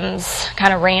limbs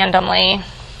kind of randomly.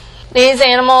 These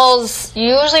animals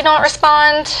usually don't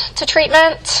respond to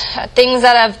treatment. Things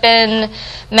that have been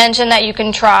mentioned that you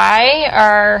can try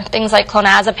are things like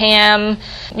clonazepam.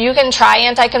 You can try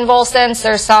anticonvulsants.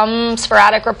 There's some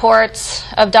sporadic reports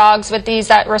of dogs with these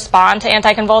that respond to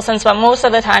anticonvulsants, but most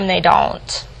of the time they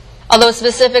don't. Although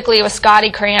specifically with Scotty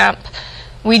cramp,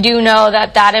 we do know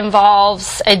that that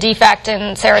involves a defect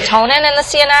in serotonin in the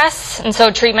CNS, and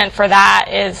so treatment for that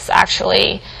is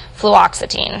actually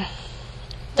fluoxetine.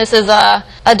 This is a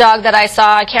dog that I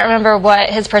saw. I can't remember what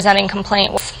his presenting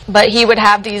complaint was, but he would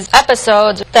have these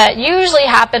episodes that usually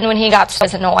happened when he got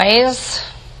a noise.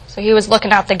 So he was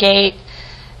looking out the gate,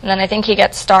 and then I think he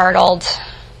gets startled.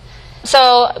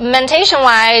 So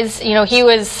mentation-wise, he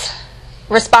was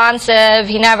responsive.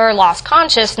 He never lost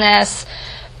consciousness,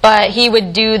 but he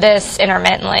would do this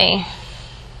intermittently.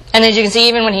 And as you can see,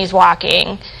 even when he's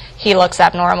walking, he looks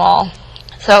abnormal.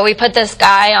 So we put this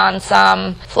guy on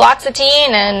some fluoxetine,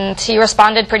 and he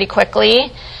responded pretty quickly.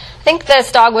 I think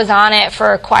this dog was on it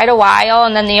for quite a while,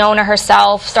 and then the owner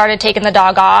herself started taking the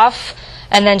dog off,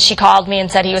 and then she called me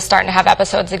and said he was starting to have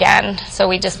episodes again, so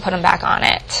we just put him back on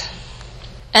it.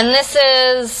 And this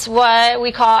is what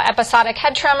we call episodic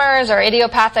head tremors or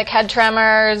idiopathic head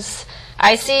tremors.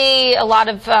 I see a lot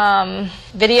of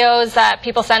videos that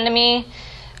people send to me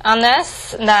on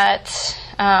this that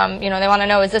they want to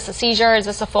know, is this a seizure? Is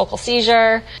this a focal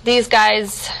seizure? These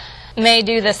guys may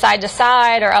do the side to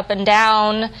side or up and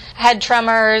down head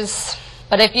tremors,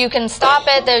 but if you can stop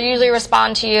it, they'll usually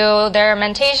respond to you. Their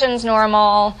mentation's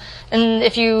normal, and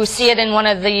if you see it in one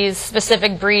of these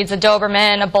specific breeds, a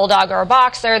Doberman, a Bulldog, or a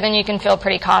Boxer, then you can feel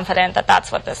pretty confident that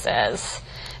that's what this is.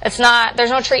 There's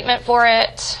no treatment for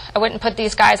it. I wouldn't put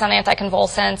these guys on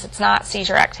anticonvulsants. It's not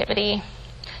seizure activity.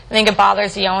 I think it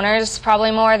bothers the owners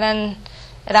probably more than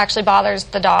it actually bothers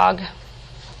the dog.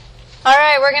 All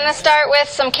right, we're going to start with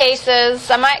some cases.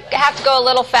 I might have to go a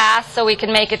little fast so we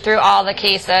can make it through all the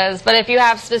cases, but if you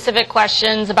have specific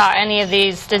questions about any of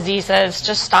these diseases,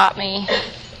 just stop me.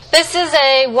 This is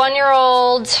a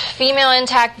 1-year-old female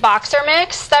intact boxer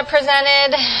mix that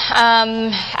presented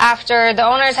after the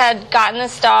owners had gotten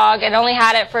this dog and only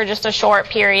had it for just a short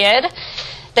period.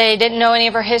 They didn't know any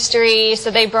of her history,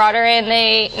 so they brought her in.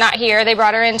 They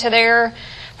brought her into their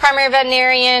primary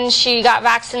veterinarian. She got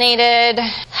vaccinated.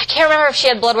 I can't remember if she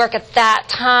had blood work at that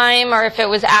time or if it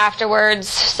was afterwards.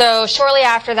 So shortly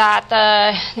after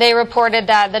that, they reported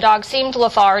that the dog seemed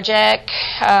lethargic,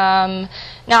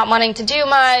 not wanting to do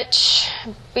much.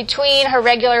 Between her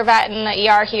regular vet and the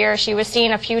ER here, she was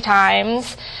seen a few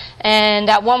times, and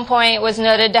at one point was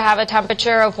noted to have a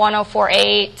temperature of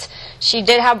 104.8. She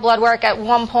did have blood work at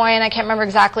one point. I can't remember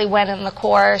exactly when in the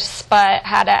course, but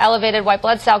had an elevated white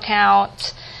blood cell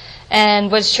count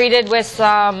and was treated with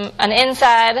an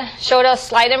NSAID, showed a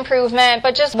slight improvement,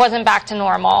 but just wasn't back to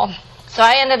normal. So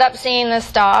I ended up seeing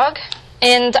this dog.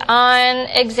 And on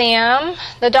exam,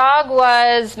 the dog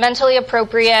was mentally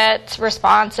appropriate,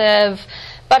 responsive,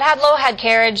 but had low head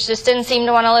carriage, just didn't seem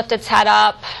to want to lift its head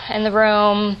up in the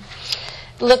room.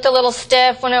 Looked a little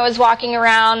stiff when it was walking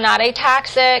around, not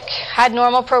ataxic, had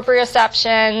normal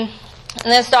proprioception. And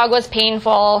this dog was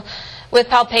painful with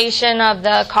palpation of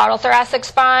the caudal thoracic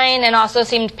spine and also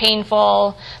seemed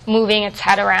painful moving its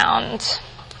head around.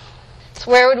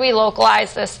 So where would we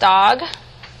localize this dog?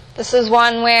 This is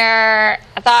one where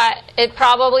I thought it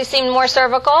probably seemed more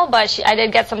cervical, but I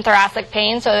did get some thoracic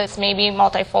pain, so it's maybe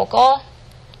multifocal.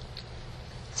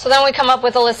 So then we come up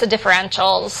with a list of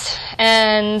differentials.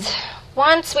 And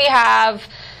once we have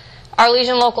our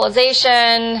lesion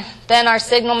localization, then our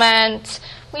signalment,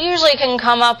 we usually can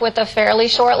come up with a fairly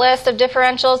short list of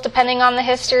differentials depending on the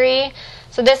history.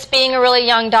 So this being a really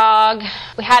young dog,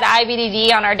 we had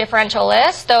IVDD on our differential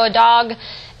list, though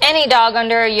any dog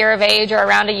under a year of age or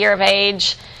around a year of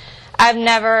age, I've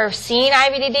never seen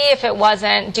IVDD if it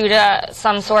wasn't due to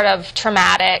some sort of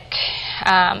traumatic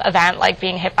event like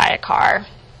being hit by a car.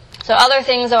 So other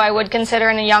things, though, I would consider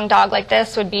in a young dog like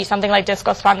this would be something like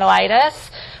discospondylitis,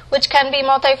 which can be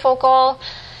multifocal.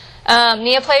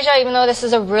 Neoplasia, even though this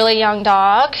is a really young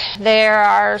dog, there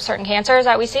are certain cancers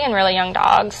that we see in really young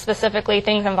dogs, specifically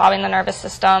things involving the nervous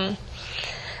system.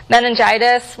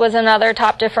 Meningitis was another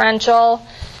top differential.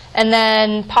 And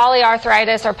then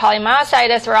polyarthritis or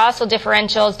polymyositis were also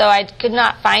differentials, though I could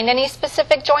not find any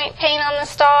specific joint pain on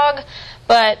this dog.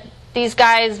 But these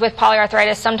guys with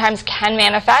polyarthritis sometimes can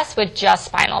manifest with just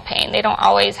spinal pain. They don't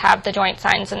always have the joint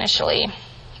signs initially.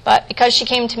 But because she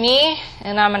came to me,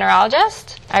 and I'm a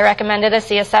neurologist, I recommended a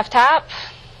CSF tap.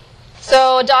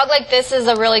 So a dog like this is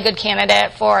a really good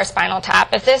candidate for a spinal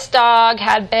tap. If this dog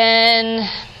had been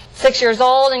 6 years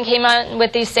old and came out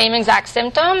with these same exact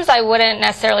symptoms, I wouldn't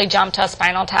necessarily jump to a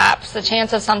spinal tap. So the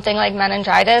chance of something like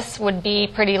meningitis would be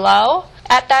pretty low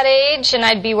at that age, and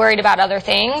I'd be worried about other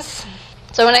things.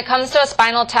 So when it comes to a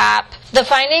spinal tap, the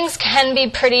findings can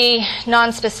be pretty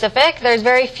nonspecific. There's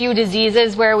very few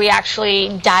diseases where we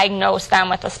actually diagnose them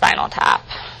with a spinal tap.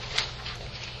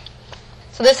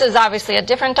 So this is obviously a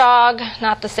different dog,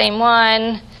 not the same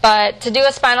one. But to do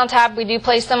a spinal tap, we do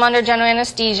place them under general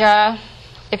anesthesia.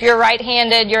 If you're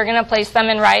right-handed, you're going to place them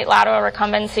in right lateral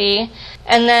recumbency.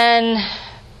 And then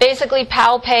basically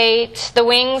palpate the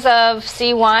wings of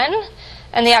C1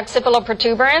 and the occipital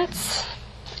protuberance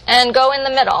and go in the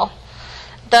middle.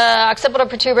 The occipital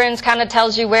protuberance kind of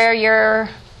tells you where your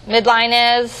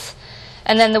midline is,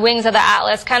 and then the wings of the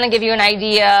atlas kind of give you an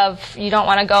idea of you don't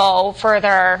want to go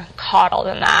further caudal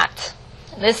than that.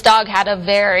 This dog had a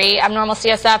very abnormal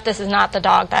CSF. This is not the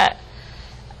dog that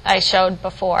I showed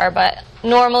before, but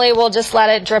normally we'll just let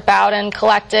it drip out and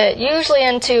collect it, usually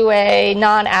into a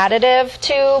non-additive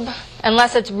tube.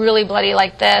 Unless it's really bloody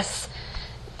like this,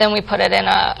 then we put it in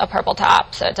a purple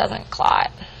top so it doesn't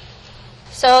clot.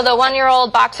 So the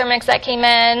 1-year-old boxer mix that came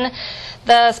in,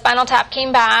 the spinal tap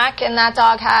came back, and that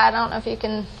dog had, I don't know if you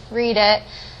can read it,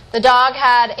 the dog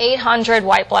had 800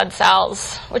 white blood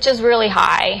cells, which is really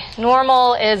high.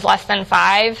 Normal is less than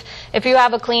 5. If you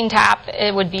have a clean tap,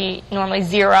 it would be normally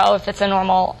 0 if it's a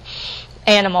normal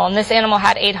animal, and this animal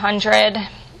had 800.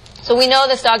 So we know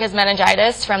this dog has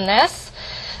meningitis from this.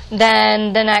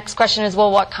 Then the next question is,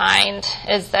 well, what kind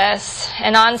is this?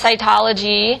 And on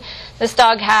cytology, this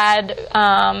dog had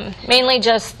mainly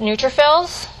just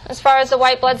neutrophils as far as the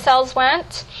white blood cells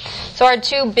went. So our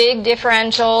two big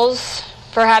differentials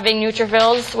for having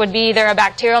neutrophils would be either a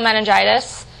bacterial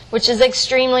meningitis, which is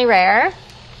extremely rare,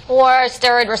 or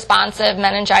steroid-responsive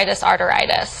meningitis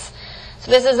arteritis. So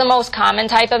this is the most common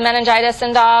type of meningitis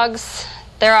in dogs.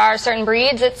 There are certain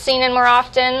breeds it's seen in more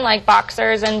often, like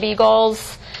boxers and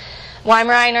beagles,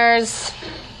 Weimaraners.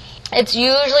 It's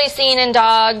usually seen in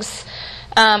dogs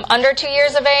under 2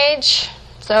 years of age.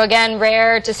 So again,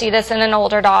 rare to see this in an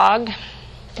older dog.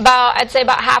 I'd say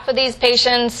about half of these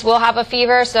patients will have a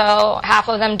fever, so half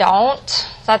of them don't. So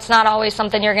that's not always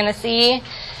something you're going to see.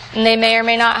 And they may or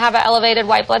may not have an elevated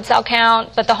white blood cell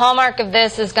count, but the hallmark of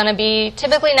this is going to be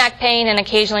typically neck pain, and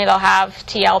occasionally they'll have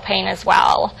TL pain as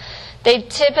well. They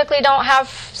typically don't have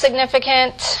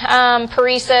significant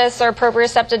paresis or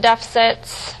proprioceptive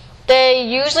deficits. They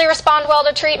usually respond well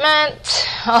to treatment,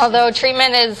 although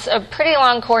treatment is a pretty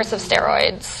long course of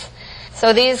steroids.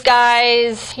 So these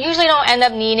guys usually don't end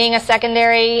up needing a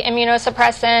secondary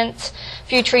immunosuppressant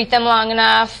if you treat them long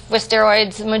enough with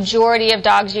steroids. The majority of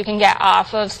dogs you can get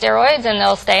off of steroids and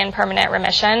they'll stay in permanent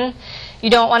remission.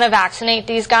 You don't want to vaccinate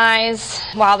these guys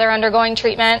while they're undergoing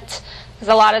treatment, because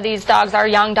a lot of these dogs are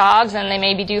young dogs and they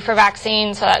may be due for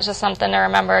vaccine, so that's just something to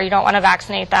remember. You don't want to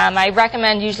vaccinate them. I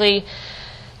recommend usually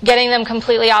getting them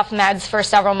completely off meds for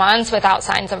several months without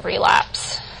signs of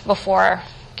relapse before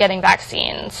getting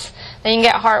vaccines. They can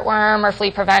get heartworm or flea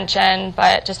prevention,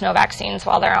 but just no vaccines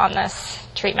while they're on this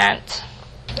treatment.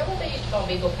 Is that what they used to call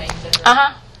beagle pain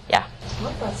syndrome? Yeah.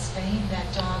 What about spaying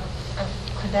that dog?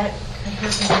 Could her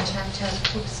being intact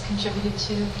have contributed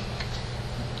to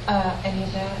any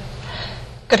of that?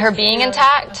 Could her being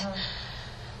intact?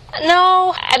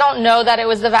 No, I don't know that it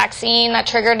was the vaccine that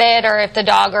triggered it, or if the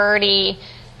dog already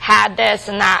had this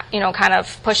and that, kind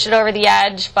of pushed it over the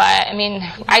edge. But I mean,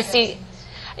 I've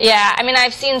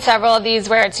seen several of these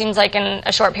where it seems like in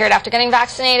a short period after getting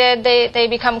vaccinated, they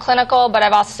become clinical. But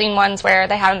I've also seen ones where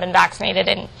they haven't been vaccinated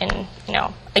in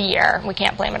a year. We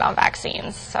can't blame it on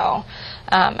vaccines. So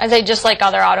I say, just like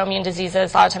other autoimmune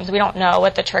diseases, a lot of times we don't know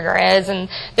what the trigger is, and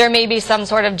there may be some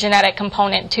sort of genetic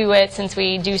component to it, since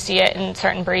we do see it in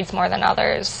certain breeds more than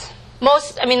others.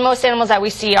 Most animals that we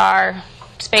see are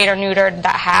spayed or neutered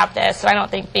that have this, so I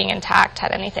don't think being intact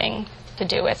had anything to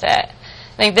do with it.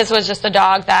 I think this was just a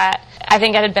dog that I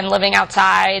think it had been living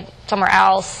outside somewhere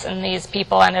else, and these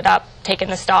people ended up taking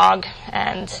this dog,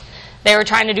 and they were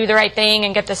trying to do the right thing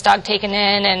and get this dog taken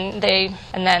in, and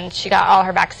then she got all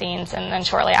her vaccines, and then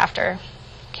shortly after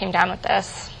came down with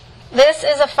this. This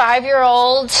is a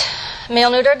 5-year-old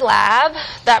male-neutered lab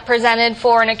that presented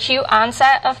for an acute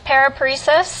onset of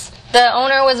paraparesis. The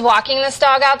owner was walking this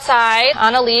dog outside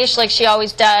on a leash like she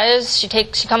always does. She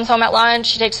comes home at lunch,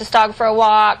 she takes this dog for a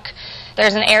walk.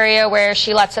 There's an area where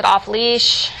she lets it off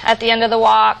leash at the end of the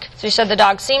walk. So she said the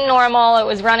dog seemed normal, it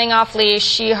was running off leash.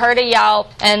 She heard a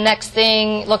yelp, and next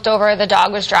thing, looked over, the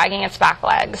dog was dragging its back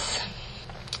legs.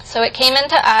 So it came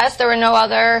into us. There were no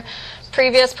other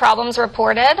previous problems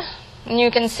reported. And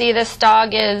you can see this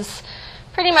dog is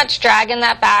pretty much dragging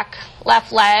that back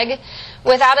left leg.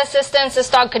 Without assistance, this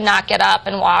dog could not get up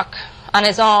and walk on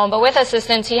his own, but with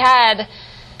assistance, he had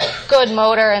good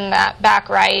motor in that back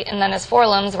right, and then his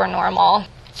forelimbs were normal.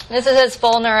 This is his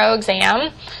full neuro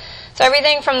exam. So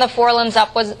everything from the forelimbs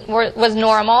up was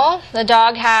normal. The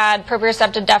dog had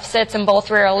proprioceptive deficits in both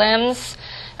rear limbs,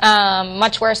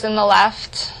 much worse in the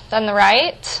left than the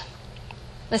right.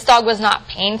 This dog was not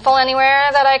painful anywhere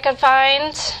that I could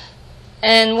find.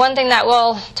 And one thing that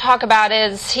we'll talk about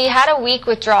is he had a weak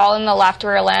withdrawal in the left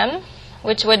rear limb,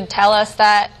 which would tell us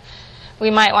that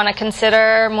we might want to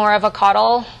consider more of a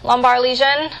caudal lumbar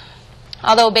lesion.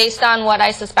 Although based on what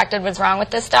I suspected was wrong with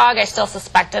this dog, I still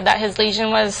suspected that his lesion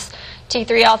was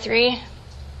T3L3.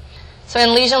 So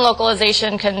in lesion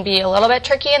localization can be a little bit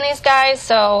tricky in these guys.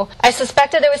 So I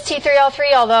suspected it was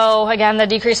T3L3, although again the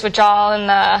decreased withdrawal in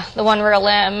the one rear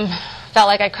limb felt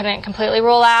like I couldn't completely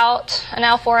rule out an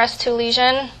L4S2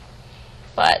 lesion.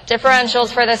 But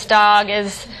differentials for this dog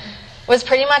was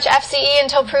pretty much FCE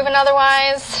until proven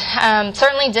otherwise.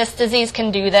 Certainly disc disease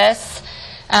can do this.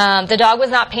 The dog was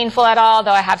not painful at all,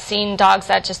 though I have seen dogs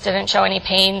that just didn't show any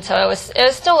pain, so it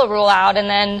was still a rule out. And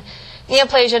then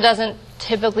neoplasia doesn't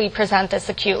typically present this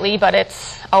acutely, but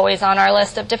it's always on our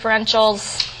list of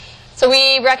differentials. So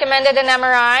we recommended an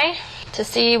MRI to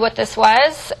see what this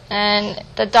was, and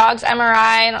the dog's MRI,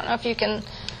 I don't know if you can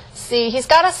see, he's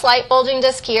got a slight bulging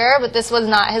disc here, but this was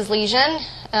not his lesion.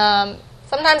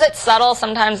 Sometimes it's subtle,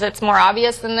 sometimes it's more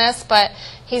obvious than this, but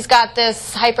he's got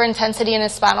this hyperintensity in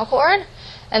his spinal cord.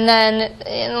 And then,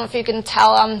 I don't know if you can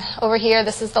tell over here,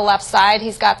 this is the left side.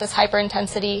 He's got this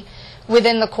hyperintensity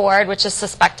within the cord, which is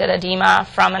suspected edema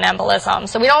from an embolism.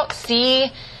 So we don't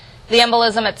see the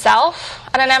embolism itself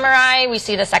on an MRI. We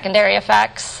see the secondary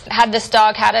effects. Had this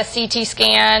dog had a CT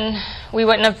scan, we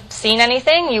wouldn't have seen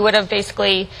anything. You would have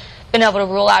basically been able to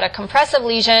rule out a compressive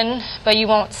lesion, but you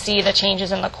won't see the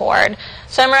changes in the cord.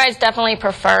 So MRI is definitely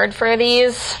preferred for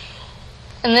these.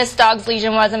 And this dog's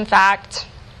lesion was, in fact,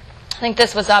 I think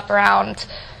this was up around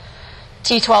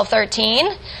T12, 13.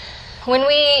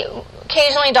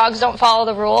 Occasionally dogs don't follow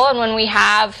the rule, and when we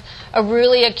have a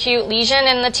really acute lesion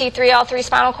in the T3L3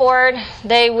 spinal cord,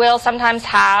 they will sometimes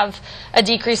have a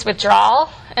decreased withdrawal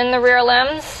in the rear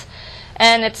limbs.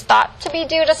 And it's thought to be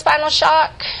due to spinal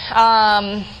shock,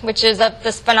 which is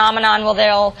this phenomenon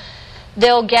where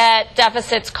they'll get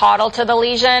deficits caudal to the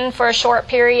lesion for a short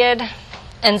period.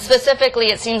 And specifically,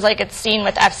 it seems like it's seen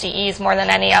with FCEs more than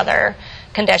any other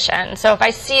condition. So if I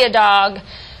see a dog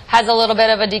has a little bit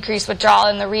of a decreased withdrawal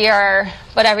in the rear,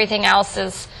 but everything else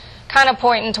is kind of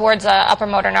pointing towards an upper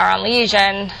motor neuron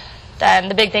lesion, then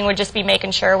the big thing would just be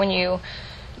making sure when you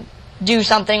do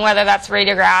something, whether that's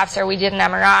radiographs or we did an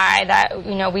MRI, that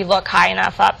we look high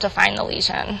enough up to find the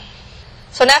lesion.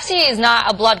 So an FCE is not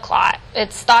a blood clot.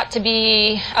 It's thought to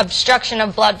be obstruction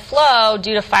of blood flow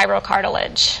due to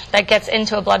fibrocartilage that gets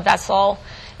into a blood vessel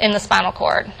in the spinal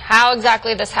cord. How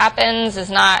exactly this happens is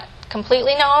not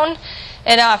completely known.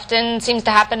 It often seems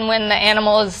to happen when the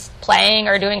animal is playing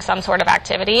or doing some sort of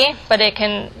activity, but it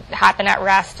can happen at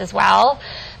rest as well.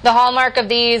 The hallmark of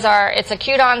these are it's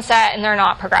acute onset and they're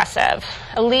not progressive,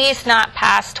 at least not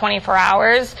past 24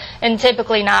 hours, and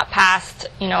typically not past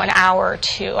an hour or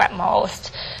two at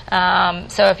most.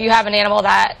 So if you have an animal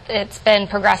that it's been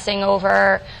progressing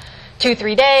over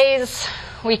 2-3 days,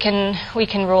 we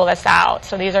can rule this out.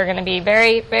 So these are going to be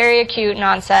very, very acute in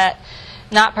onset,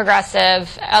 not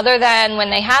progressive. Other than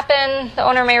when they happen, the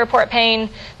owner may report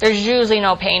pain. There's usually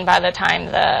no pain by the time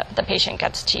the patient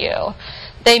gets to you.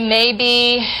 They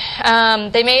may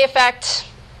affect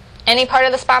any part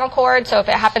of the spinal cord. So if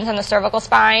it happens in the cervical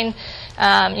spine,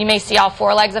 you may see all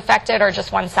four legs affected or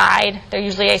just one side. They're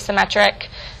usually asymmetric.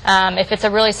 If it's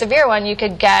a really severe one, you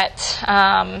could get,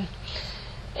 and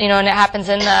it happens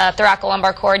in the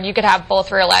thoracolumbar cord, you could have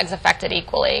both rear legs affected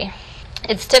equally.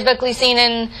 It's typically seen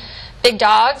in big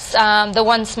dogs. The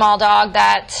one small dog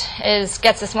that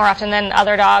gets this more often than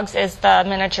other dogs is the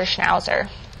miniature schnauzer.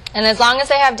 And as long as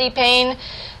they have deep pain,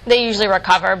 they usually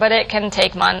recover, but it can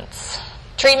take months.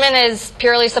 Treatment is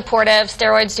purely supportive.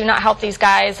 Steroids do not help these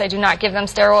guys. I do not give them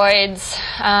steroids.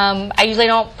 I usually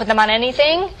don't put them on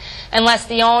anything unless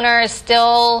the owner is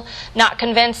still not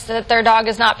convinced that their dog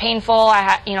is not painful.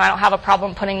 I don't have a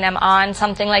problem putting them on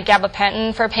something like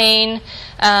gabapentin for pain,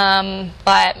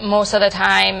 but most of the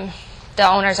time the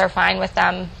owners are fine with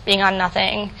them being on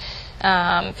nothing.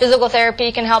 Physical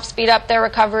therapy can help speed up their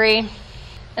recovery.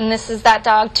 And this is that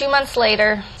dog 2 months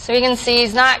later. So you can see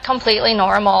he's not completely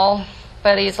normal,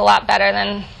 but he's a lot better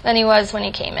than he was when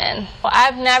he came in. Well,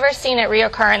 I've never seen it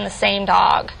reoccur in the same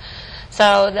dog. So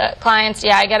So the clients,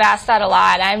 I get asked that a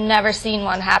lot. I've never seen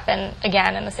one happen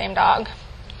again in the same dog.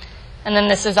 And then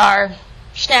this is our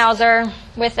Schnauzer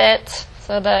with it,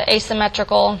 so the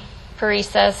asymmetrical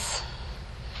paresis.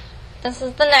 This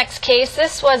is the next case.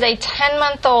 This was a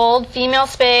 10-month-old female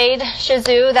spayed Shih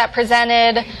Tzu that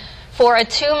presented for a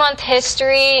 2-month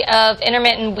history of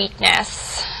intermittent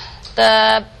weakness.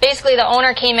 Basically, the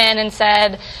owner came in and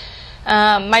said,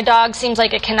 my dog seems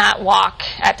like it cannot walk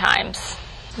at times.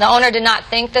 The owner did not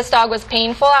think this dog was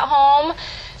painful at home.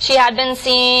 She had been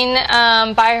seen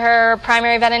by her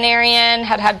primary veterinarian,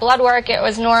 had had blood work, it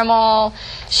was normal.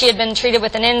 She had been treated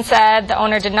with an NSAID. The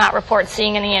owner did not report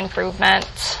seeing any improvement.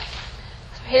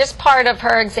 Here's part of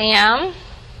her exam.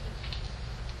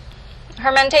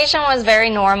 Her mentation was very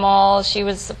normal. She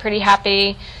was a pretty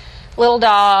happy little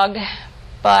dog,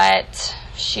 but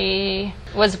she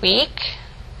was weak.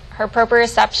 Her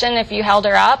proprioception, if you held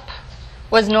her up,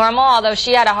 was normal, although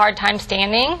she had a hard time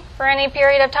standing for any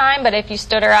period of time. But if you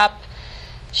stood her up,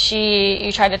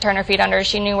 you tried to turn her feet under,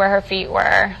 she knew where her feet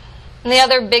were. And the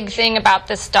other big thing about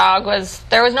this dog was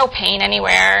there was no pain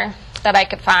anywhere that I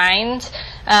could find.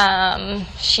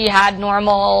 She had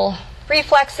normal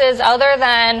reflexes, other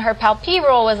than her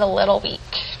palpebral was a little weak.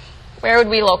 Where would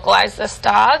we localize this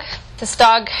dog? This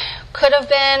dog could have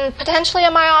been potentially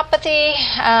a myopathy,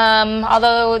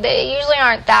 although they usually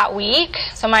aren't that weak.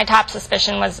 So my top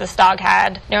suspicion was this dog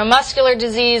had neuromuscular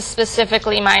disease,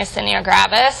 specifically myasthenia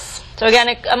gravis. So again,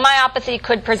 a myopathy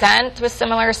could present with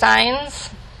similar signs.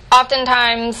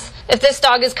 Oftentimes, if this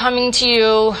dog is coming to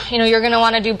you, you're going to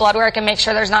want to do blood work and make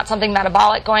sure there's not something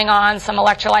metabolic going on, some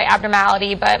electrolyte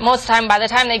abnormality. But most of the time, by the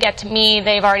time they get to me,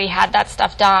 they've already had that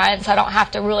stuff done, so I don't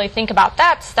have to really think about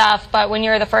that stuff. But when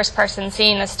you're the first person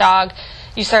seeing this dog,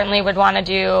 you certainly would want to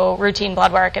do routine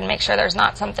blood work and make sure there's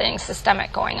not something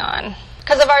systemic going on.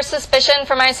 Because of our suspicion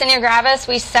for myasthenia gravis,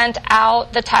 we sent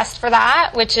out the test for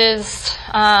that, which is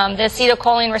the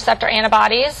acetylcholine receptor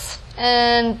antibodies.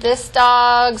 And this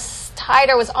dog's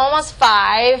titer was almost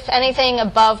 5. Anything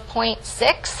above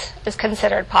 0.6 is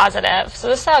considered positive. So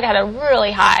this dog had a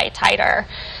really high titer.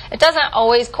 It doesn't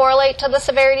always correlate to the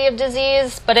severity of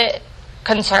disease, but it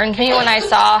concerned me when I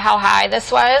saw how high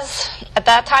this was. At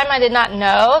that time, I did not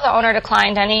know. The owner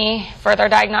declined any further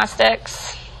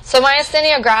diagnostics. So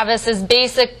myasthenia gravis is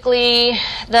basically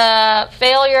the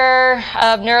failure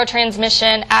of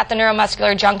neurotransmission at the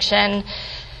neuromuscular junction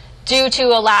due to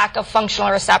a lack of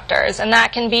functional receptors. And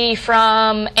that can be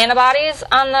from antibodies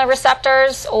on the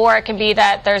receptors, or it can be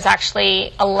that there's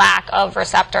actually a lack of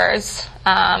receptors,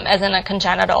 as in a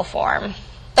congenital form.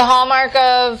 The hallmark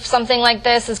of something like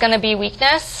this is going to be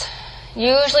weakness,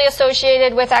 usually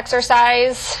associated with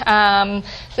exercise. So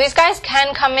these guys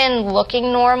can come in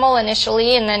looking normal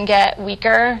initially and then get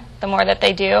weaker the more that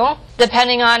they do.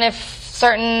 Depending on if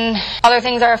certain other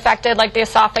things are affected, like the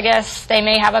esophagus, they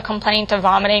may have a complaint of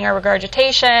vomiting or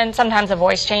regurgitation, sometimes a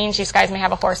voice change. These guys may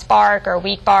have a hoarse bark or a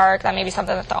weak bark. That may be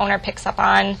something that the owner picks up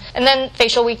on. And then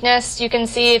facial weakness, you can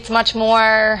see it's much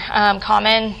more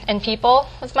common in people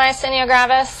with myasthenia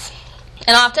gravis.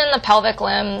 And often the pelvic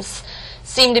limbs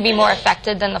seem to be more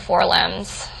affected than the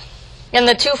forelimbs. And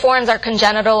the two forms are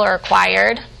congenital or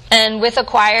acquired. And with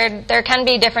acquired, there can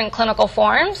be different clinical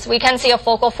forms. We can see a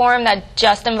focal form that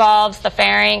just involves the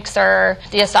pharynx or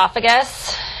the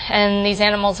esophagus, and these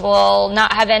animals will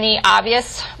not have any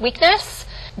obvious weakness.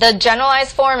 The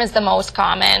generalized form is the most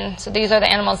common. So these are the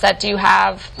animals that do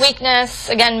have weakness.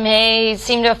 Again, may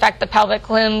seem to affect the pelvic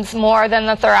limbs more than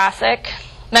the thoracic.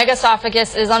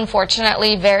 Megaesophagus is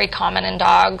unfortunately very common in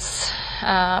dogs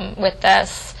with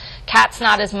this. Cats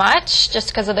not as much, just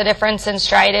because of the difference in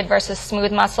striated versus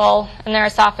smooth muscle in their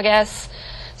esophagus.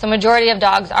 So majority of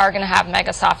dogs are going to have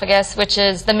megaesophagus, which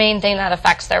is the main thing that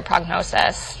affects their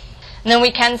prognosis. And then we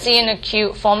can see an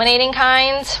acute fulminating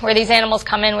kind, where these animals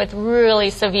come in with really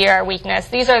severe weakness.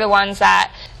 These are the ones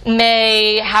that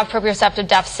may have proprioceptive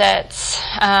deficits,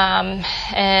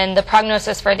 and the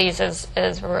prognosis for these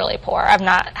is really poor. I've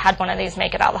not had one of these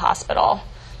make it out of the hospital.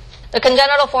 The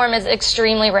congenital form is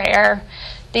extremely rare.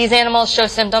 These animals show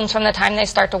symptoms from the time they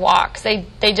start to walk.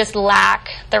 They just lack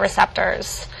the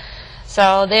receptors.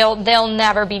 So they'll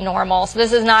never be normal. So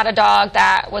this is not a dog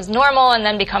that was normal and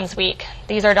then becomes weak.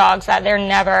 These are dogs that they've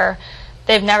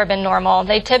never been normal.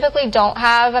 They typically don't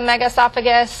have a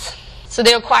megaesophagus. So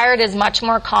the acquired is much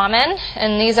more common,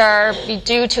 and these are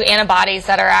due to antibodies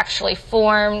that are actually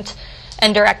formed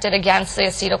and directed against the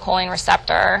acetylcholine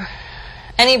receptor.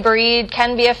 Any breed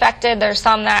can be affected. There's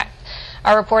some that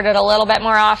are reported a little bit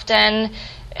more often,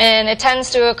 and it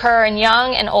tends to occur in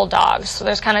young and old dogs. So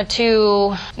there's kind of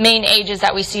two main ages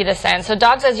that we see this in. So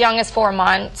dogs as young as 4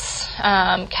 months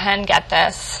can get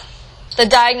this. The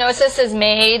diagnosis is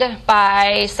made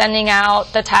by sending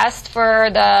out the test for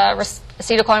the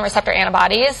acetylcholine receptor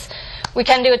antibodies. We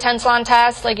can do a tensilon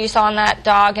test like you saw in that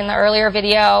dog in the earlier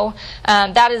video.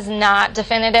 That is not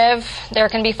definitive. There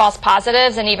can be false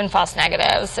positives and even false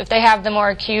negatives. If they have the more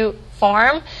acute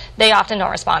form, they often don't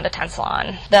respond to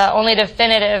tensilon. The only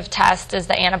definitive test is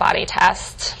the antibody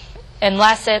test.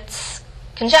 Unless it's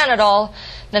congenital,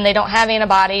 then they don't have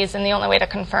antibodies, and the only way to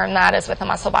confirm that is with a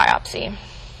muscle biopsy.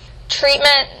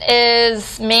 Treatment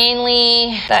is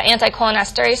mainly the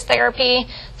anticholinesterase therapy.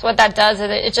 So what that does is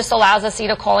it just allows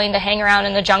acetylcholine to hang around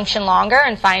in the junction longer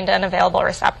and find an available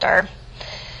receptor.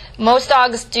 Most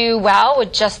dogs do well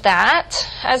with just that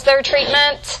as their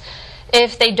treatment.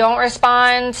 If they don't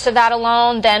respond to that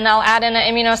alone, then they'll add in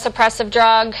an immunosuppressive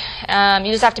drug.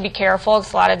 You just have to be careful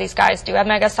because a lot of these guys do have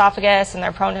megaesophagus and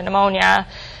they're prone to pneumonia.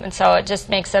 And so it just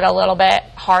makes it a little bit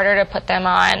harder to put them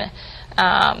on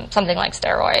something like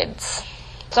steroids.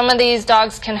 Some of these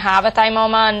dogs can have a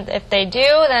thymoma, and if they do,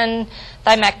 then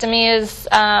thymectomy is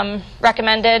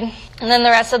recommended. And then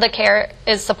the rest of the care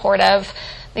is supportive.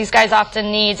 These guys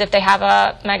often need, if they have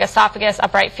a megaesophagus,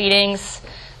 upright feedings.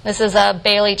 This is a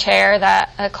Bailey chair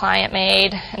that a client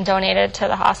made and donated to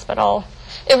the hospital.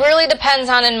 It really depends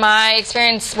on, in my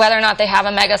experience, whether or not they have a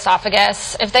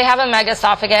megaesophagus. If they have a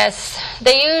megaesophagus,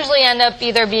 they usually end up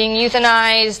either being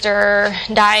euthanized or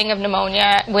dying of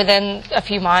pneumonia within a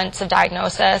few months of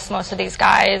diagnosis, most of these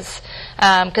guys,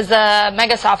 because the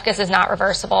megaesophagus is not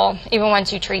reversible. Even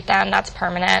once you treat them, that's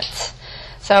permanent.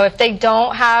 So if they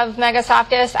don't have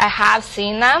megaesophagus, I have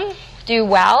seen them do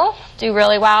well, do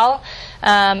really well.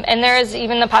 And there is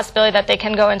even the possibility that they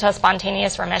can go into a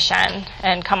spontaneous remission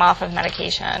and come off of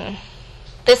medication.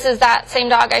 This is that same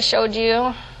dog I showed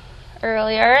you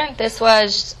earlier. This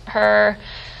was her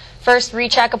first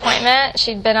recheck appointment.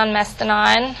 She'd been on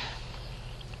Mestinon.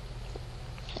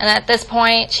 And at this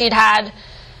point, she'd had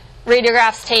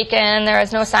radiographs taken. There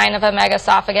was no sign of a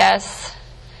megaesophagus.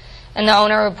 And the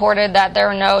owner reported that there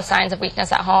were no signs of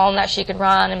weakness at home, that she could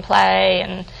run and play,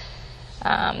 and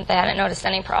they hadn't noticed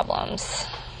any problems.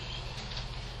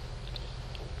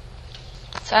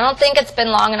 So I don't think it's been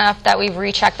long enough that we've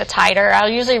rechecked the titer. I'll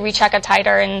usually recheck a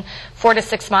titer in 4 to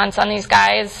 6 months on these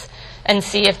guys and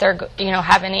see if they're,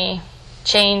 have any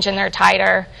change in their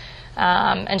titer,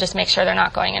 and just make sure they're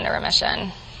not going into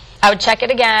remission. I would check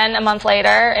it again a month later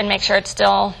and make sure it's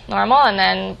still normal, and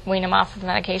then wean them off of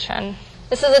medication.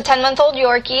 This is a 10-month-old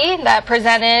Yorkie that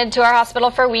presented to our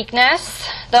hospital for weakness.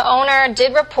 The owner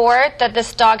did report that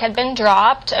this dog had been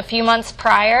dropped a few months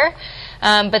prior,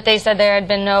 but they said there had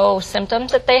been no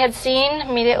symptoms that they had seen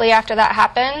immediately after that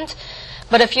happened.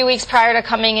 But a few weeks prior to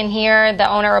coming in here,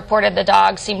 the owner reported the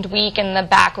dog seemed weak in the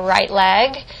back right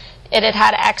leg. It had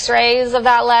had x-rays of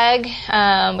that leg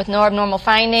with no abnormal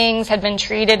findings, had been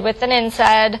treated with an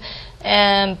NSAID,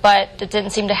 but it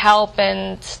didn't seem to help,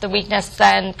 and the weakness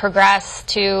then progressed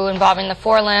to involving the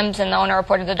forelimbs, and the owner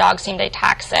reported the dog seemed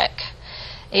ataxic.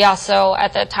 He also,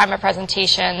 at the time of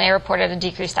presentation, they reported a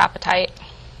decreased appetite.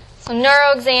 So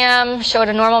neuro exam showed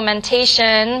a normal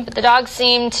mentation, but the dog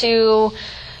seemed to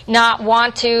not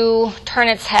want to turn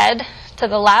its head to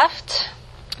the left.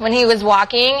 When he was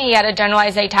walking, he had a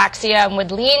generalized ataxia and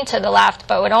would lean to the left,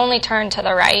 but would only turn to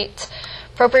the right.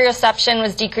 Proprioception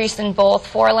was decreased in both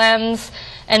forelimbs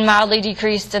and mildly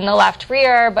decreased in the left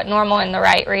rear, but normal in the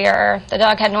right rear. The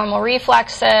dog had normal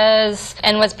reflexes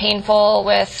and was painful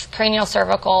with cranial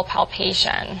cervical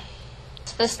palpation.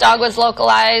 This dog was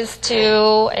localized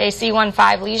to a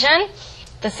C15 lesion.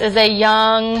 This is a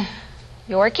young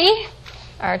Yorkie.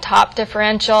 Our top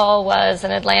differential was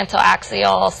an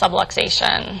atlantoaxial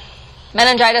subluxation.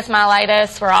 Meningitis,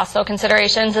 myelitis were also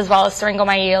considerations, as well as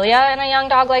syringomyelia in a young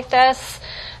dog like this.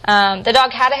 The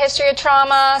dog had a history of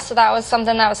trauma, so that was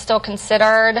something that was still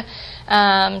considered.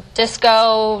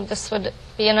 Disco, this would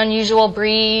be an unusual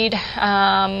breed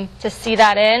to see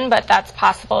that in, but that's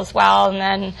possible as well. And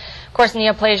then, of course,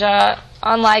 neoplasia,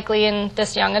 unlikely in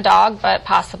this young a dog, but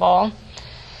possible.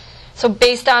 So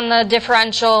based on the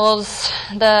differentials,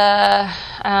 the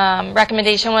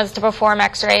recommendation was to perform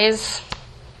x-rays.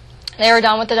 They were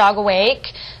done with the dog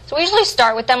awake. So we usually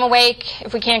start with them awake.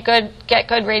 If we can't get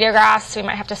good radiographs, we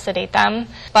might have to sedate them.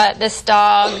 But this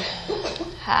dog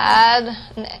had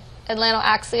an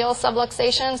atlantoaxial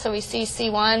subluxation, so we see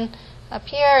C1 up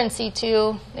here and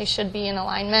C2, they should be in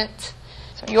alignment.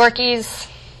 So Yorkies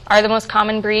are the most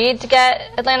common breed to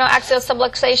get atlantoaxial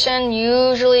subluxation.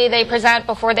 Usually they present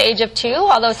before the age of 2,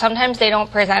 although sometimes they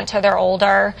don't present till they're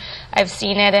older. I've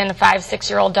seen it in a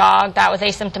 5-6-year-old dog that was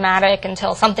asymptomatic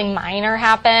until something minor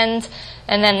happened,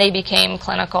 and then they became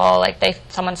clinical, like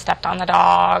someone stepped on the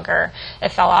dog or it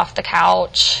fell off the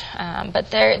couch. But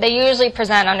they usually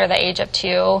present under the age of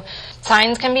 2.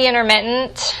 Signs can be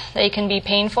intermittent. They can be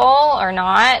painful or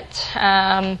not.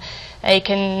 They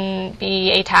can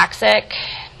be ataxic.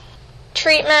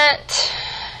 Treatment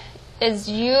is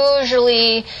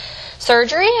usually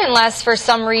surgery, unless for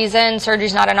some reason surgery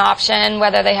is not an option,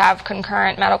 whether they have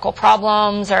concurrent medical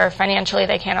problems or financially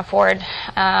they can't afford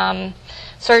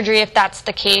surgery. If that's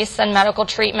the case, then medical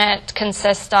treatment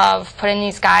consists of putting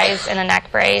these guys in a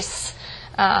neck brace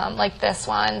like this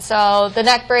one. So the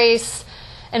neck brace,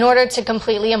 in order to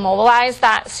completely immobilize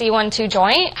that C1-2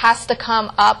 joint, has to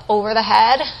come up over the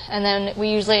head, and then we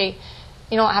usually,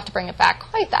 you don't have to bring it back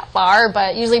quite that far,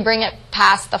 but usually bring it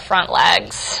past the front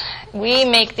legs. We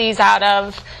make these out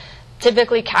of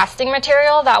typically casting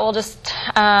material that will just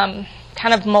kind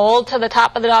of mold to the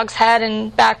top of the dog's head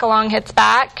and back along its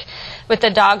back with the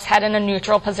dog's head in a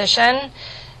neutral position,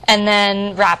 and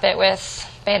then wrap it with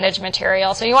bandage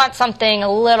material. So you want something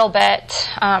a little bit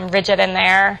rigid in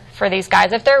there for these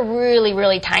guys. If they're really,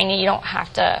 really tiny, you don't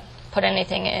have to put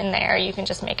anything in there. You can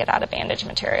just make it out of bandage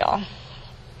material.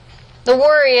 The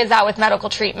worry is that with medical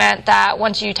treatment, that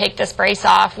once you take this brace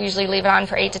off, we usually leave it on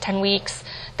for 8 to 10 weeks,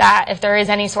 that if there is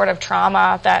any sort of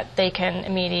trauma, that they can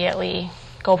immediately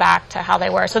go back to how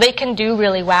they were. So they can do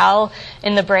really well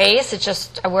in the brace. It's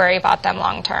just a worry about them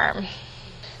long term.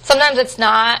 Sometimes it's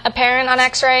not apparent on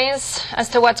x-rays as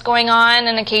to what's going on,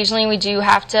 and occasionally we do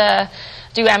have to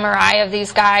do MRI of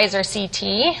these guys, or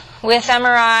CT. With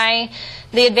MRI,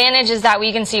 the advantage is that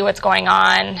we can see what's going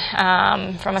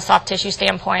on from a soft tissue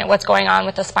standpoint, what's going on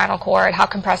with the spinal cord, how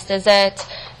compressed is it,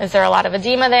 is there a lot of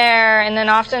edema there, and then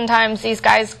oftentimes these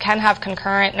guys can have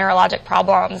concurrent neurologic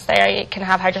problems. They can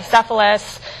have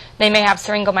hydrocephalus, they may have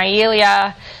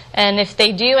syringomyelia, and if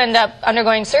they do end up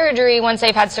undergoing surgery, once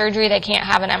they've had surgery, they can't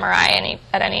have an MRI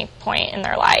at any point in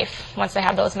their life once they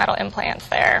have those metal implants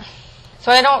there.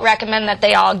 So I don't recommend that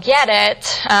they all get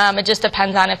it. It just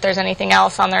depends on if there's anything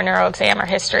else on their neuro exam or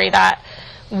history that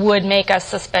would make us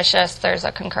suspicious there's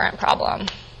a concurrent problem.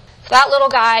 So that little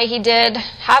guy, he did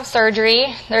have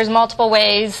surgery. There's multiple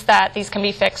ways that these can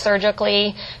be fixed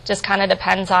surgically. Just kind of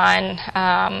depends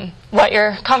on what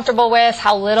you're comfortable with,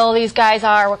 how little these guys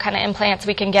are, what kind of implants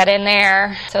we can get in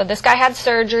there. So this guy had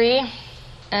surgery,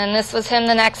 and this was him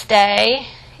the next day.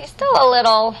 He's still a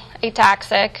little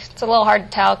ataxic. It's a little hard to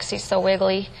tell because he's so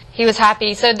wiggly. He was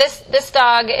happy. So this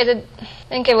dog, I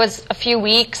think it was a few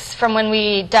weeks from when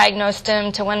we diagnosed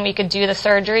him to when we could do the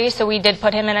surgery. So we did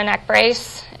put him in a neck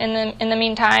brace in the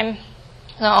meantime.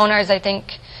 The owners, I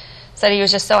think, said he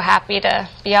was just so happy to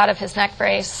be out of his neck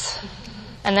brace.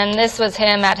 And then this was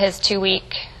him at his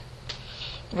 2-week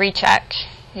recheck.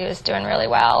 He was doing really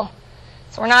well.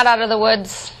 So we're not out of the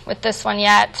woods with this one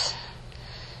yet.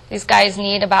 These guys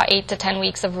need about 8 to 10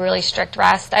 weeks of really strict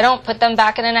rest. I don't put them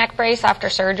back in a neck brace after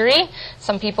surgery.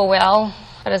 Some people will,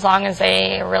 but as long as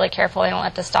they are really careful, they don't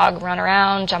let this dog run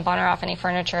around, jump on or off any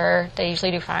furniture, they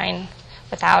usually do fine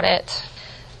without it.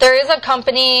 There is a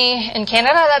company in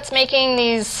Canada that's making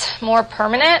these more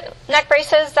permanent neck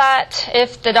braces that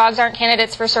if the dogs aren't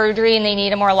candidates for surgery and they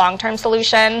need a more long-term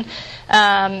solution,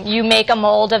 you make a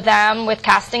mold of them with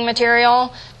casting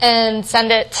material and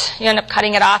send it, you end up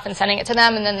cutting it off and sending it to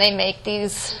them, and then they make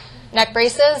these neck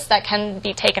braces that can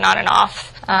be taken on and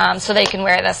off so they can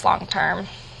wear this long term.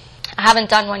 I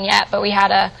haven't done one yet, but we had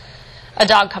a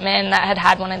dog come in that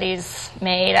had one of these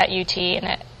made at UT, and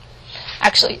it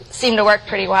actually seemed to work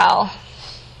pretty well.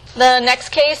 The next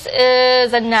case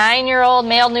is a 9-year-old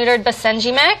male neutered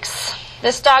Basenji mix.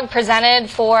 This dog presented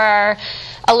for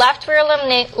a left rear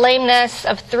limb lameness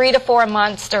of 3 to 4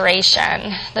 months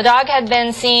duration. The dog had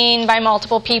been seen by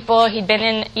multiple people. He'd been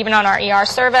in even on our ER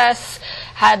service,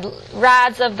 had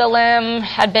rads of the limb,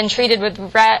 had been treated with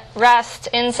rest,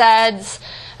 NSAIDs.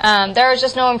 There was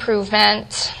just no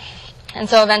improvement. And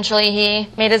so eventually he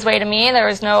made his way to me. There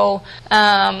was no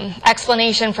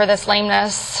explanation for this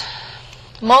lameness.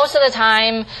 Most of the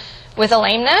time with a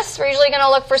lameness, we're usually going to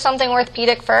look for something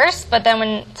orthopedic first, but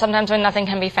then sometimes when nothing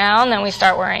can be found, then we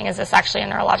start worrying, is this actually a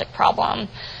neurologic problem?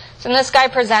 So when this guy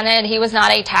presented, he was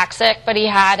not ataxic, but he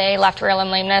had a left rear limb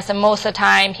lameness, and most of the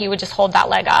time he would just hold that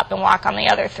leg up and walk on the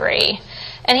other 3.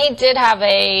 And he did have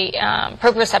a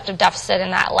proprioceptive deficit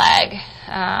in that leg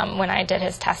when I did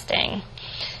his testing,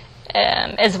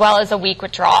 as well as a weak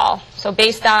withdrawal. So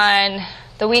based on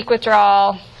the weak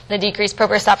withdrawal, the decreased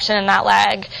proprioception in that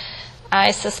leg,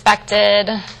 I suspected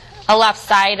a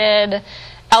left-sided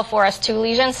L4S2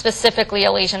 lesion, specifically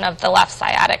a lesion of the left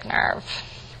sciatic nerve.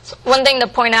 So one thing to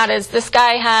point out is this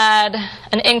guy had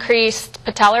an increased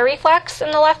patellar reflex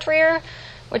in the left rear,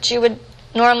 which you would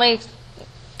normally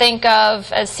think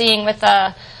of as seeing with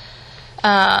a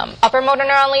upper motor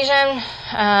neuron lesion.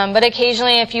 But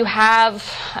occasionally if you have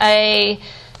a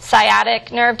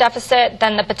sciatic nerve deficit,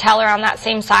 then the patellar on that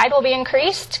same side will be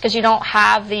increased because you don't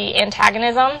have the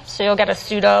antagonism. So you'll get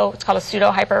it's called a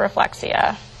pseudo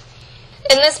hyperreflexia.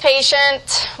 In this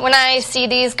patient, when I see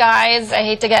these guys, I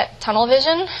hate to get tunnel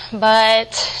vision,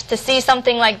 but to see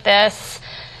something like this,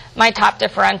 my top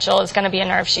differential is going to be a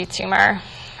nerve sheath tumor.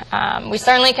 We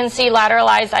certainly can see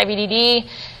lateralized IVDD,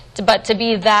 but to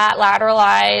be that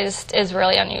lateralized is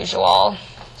really unusual.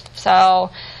 So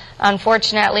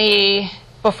unfortunately,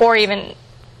 before even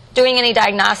doing any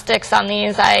diagnostics on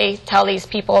these, I tell these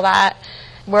people that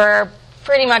we're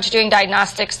pretty much doing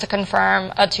diagnostics to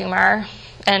confirm a tumor.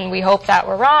 And we hope that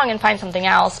we're wrong and find something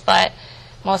else, but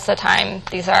most of the time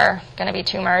these are going to be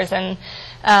tumors. And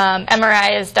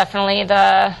MRI is definitely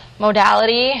the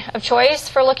modality of choice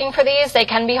for looking for these. They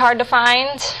can be hard to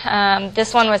find.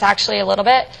 This one was actually a little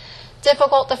bit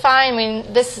difficult to find. I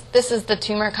mean, this is the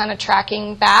tumor kind of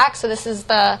tracking back. So this is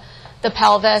the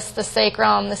pelvis, the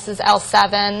sacrum. This is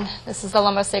L7. This is the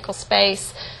lumbosacral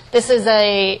space. This is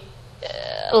a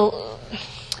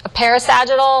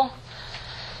parasagittal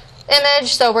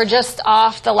image, so we're just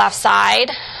off the left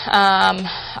side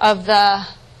of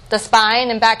the spine,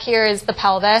 and back here is the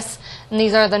pelvis, and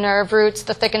these are the nerve roots,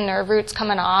 the thickened nerve roots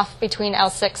coming off between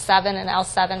L6-7 and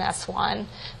L7-S1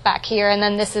 back here, and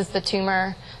then this is the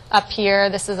tumor up here.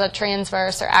 This is a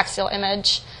transverse or axial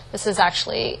image. This is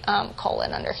actually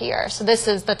colon under here. So this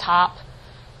is the top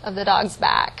of the dog's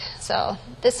back. So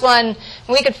this one,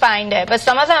 we could find it, but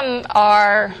some of them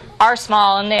are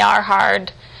small and they are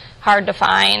hard to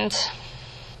find.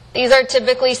 These are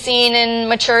typically seen in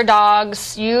mature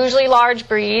dogs, usually large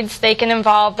breeds. They can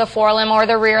involve the forelimb or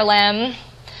the rear limb.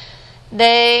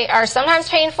 They are sometimes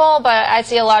painful, but I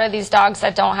see a lot of these dogs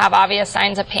that don't have obvious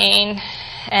signs of pain,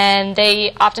 and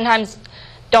they oftentimes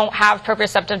don't have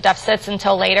proprioceptive deficits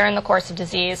until later in the course of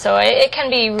disease. So it can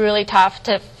be really tough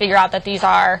to figure out that these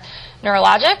are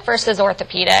neurologic versus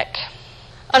orthopedic.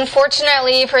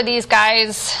 Unfortunately for these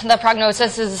guys, the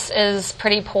prognosis is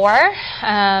pretty poor.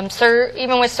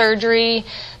 Even with surgery,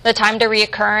 the time to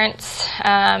reoccurrence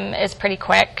is pretty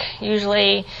quick,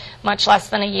 usually much less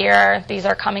than a year. These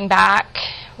are coming back.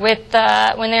 When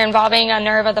they're involving a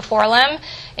nerve of the forelimb,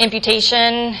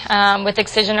 amputation with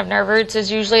excision of nerve roots is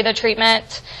usually the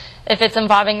treatment. If it's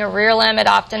involving a rear limb, it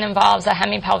often involves a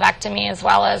hemipelvectomy as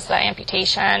well as the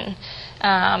amputation.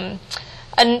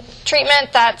 A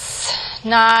treatment that's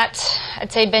not,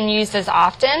 I'd say, been used as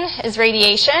often is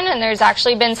radiation, and there's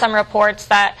actually been some reports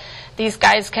that these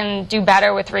guys can do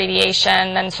better with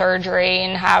radiation than surgery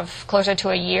and have closer to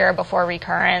a year before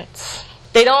recurrence.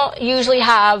 They don't usually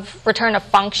have return of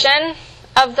function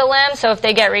of the limb, so if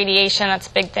they get radiation, that's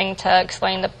a big thing to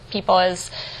explain to people is,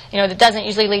 it doesn't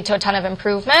usually lead to a ton of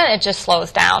improvement, it just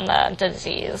slows down the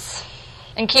disease.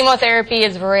 And chemotherapy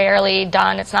is rarely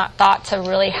done. It's not thought to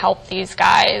really help these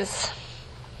guys.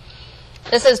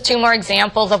 This is two more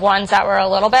examples of ones that were a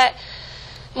little bit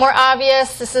more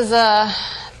obvious. This is the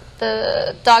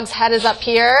dog's head is up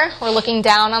here. We're looking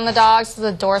down on the dog. This is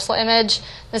a dorsal image.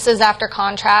 This is after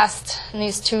contrast, and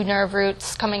these two nerve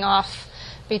roots coming off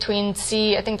between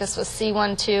I think this was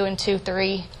C1-2 and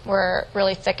 2-3 were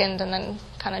really thickened and then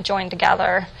kind of joined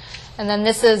together. And then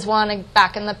this is one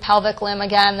back in the pelvic limb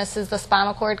again. This is the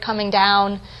spinal cord coming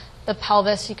down. The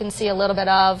pelvis you can see a little bit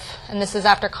of. And this is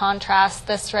after contrast.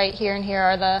 This right here and here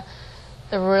are the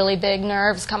really big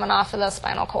nerves coming off of the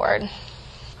spinal cord.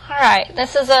 All right,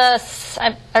 this is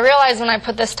I realized when I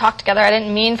put this talk together, I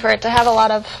didn't mean for it to have a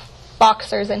lot of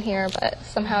boxers in here, but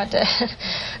somehow it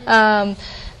did.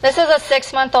 This is a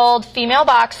 6-month-old female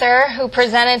boxer who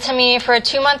presented to me for a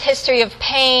 2-month history of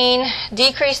pain,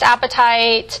 decreased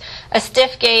appetite, a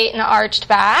stiff gait, and an arched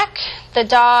back. The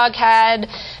dog had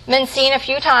been seen a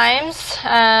few times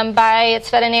by its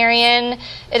veterinarian.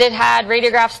 It had had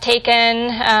radiographs taken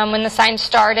when the signs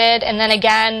started, and then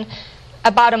again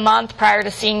about a month prior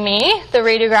to seeing me. The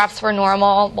radiographs were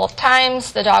normal both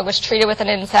times. The dog was treated with an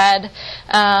NSAID.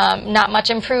 Not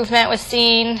much improvement was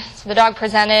seen, so the dog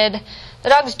presented. The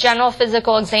dog's general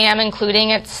physical exam, including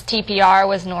its TPR,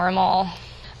 was normal.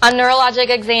 On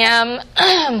neurologic exam,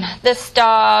 this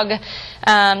dog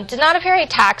did not appear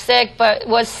ataxic, but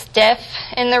was stiff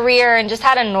in the rear and just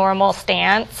had a normal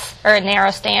stance, or a narrow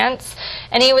stance,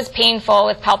 and he was painful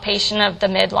with palpation of the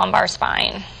mid-lumbar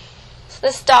spine. So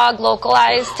this dog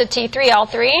localized to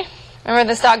T3L3. Remember,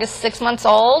 this dog is 6 months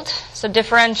old, so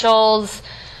differentials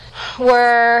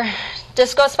were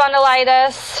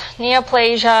Discospondylitis,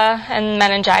 neoplasia, and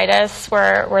meningitis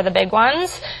were the big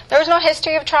ones. There was no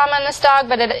history of trauma in this dog,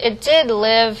 but it did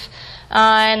live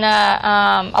on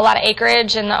a lot of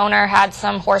acreage, and the owner had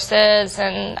some horses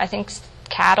and I think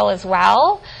cattle as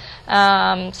well.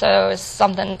 So it was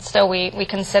something still we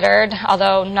considered,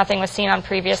 although nothing was seen on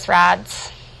previous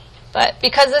RADs. But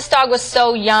because this dog was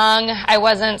so young, I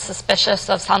wasn't suspicious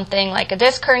of something like a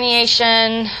disc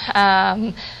herniation.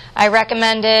 I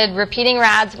recommended repeating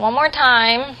RADs one more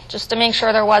time just to make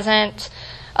sure there wasn't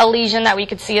a lesion that we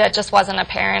could see that just wasn't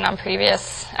apparent on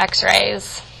previous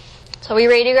x-rays. So we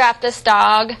radiographed this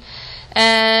dog,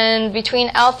 and between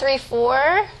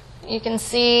L3-4, you can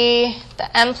see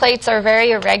the end plates are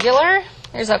very irregular.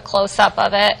 Here's a close-up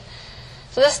of it.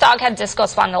 So this dog had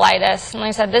discospondylitis, and like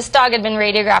I said, this dog had been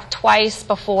radiographed twice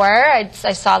before. I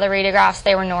saw the radiographs,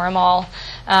 they were normal.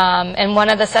 And one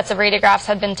of the sets of radiographs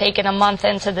had been taken a month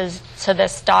into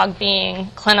this dog being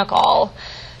clinical.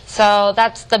 So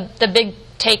that's the big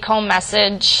take-home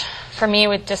message for me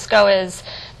with disco is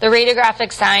the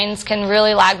radiographic signs can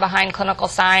really lag behind clinical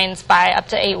signs by up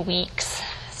to 8 weeks.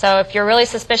 So if you're really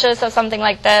suspicious of something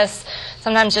like this,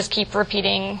 sometimes just keep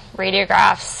repeating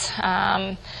radiographs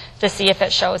to see if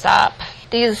it shows up.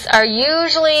 These are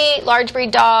usually large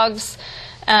breed dogs,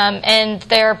 and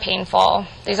they're painful.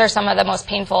 These are some of the most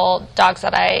painful dogs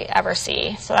that I ever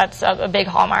see. So that's a big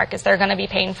hallmark, is they're going to be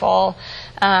painful.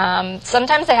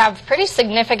 Sometimes they have pretty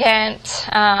significant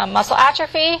muscle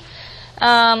atrophy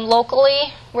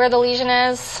locally where the lesion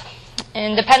is.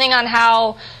 And depending on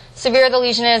how severe the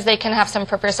lesion is, they can have some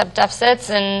proprioceptive deficits,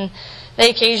 and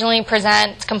they occasionally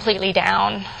present completely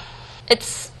down.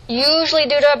 It's usually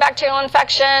due to a bacterial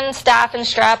infection. Staph and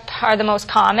strep are the most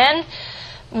common.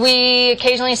 We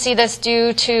occasionally see this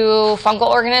due to fungal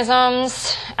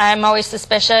organisms. I'm always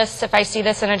suspicious if I see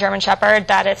this in a German Shepherd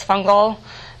that it's fungal.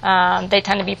 They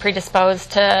tend to be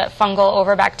predisposed to fungal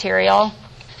over bacterial.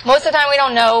 Most of the time we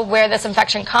don't know where this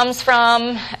infection comes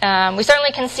from. We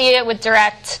certainly can see it with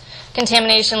direct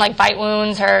contamination like bite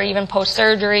wounds or even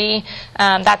post-surgery.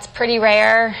 That's pretty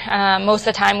rare. Most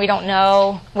of the time we don't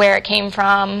know where it came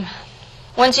from.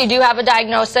 Once you do have a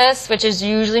diagnosis, which is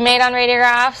usually made on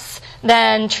radiographs,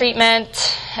 then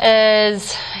treatment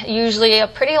is usually a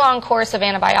pretty long course of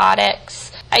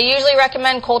antibiotics. I usually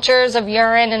recommend cultures of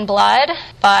urine and blood,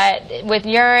 but with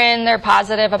urine they're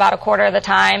positive about a quarter of the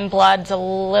time. Blood's a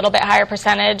little bit higher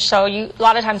percentage, so you a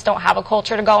lot of times don't have a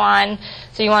culture to go on,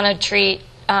 so you want to treat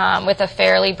with a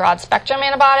fairly broad spectrum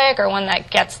antibiotic or one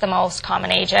that gets the most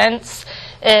common agents.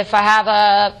 If I have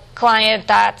a client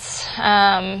that's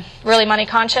really money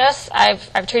conscious,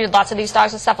 I've treated lots of these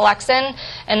dogs with cephalexin,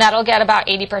 and that'll get about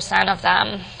 80% of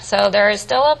them. So there is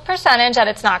still a percentage that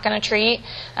it's not going to treat,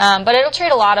 but it'll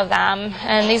treat a lot of them.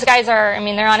 And these guys are, I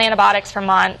mean, they're on antibiotics for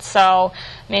months, so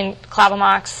I mean,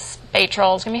 Clavamox,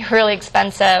 Baytril is going to be really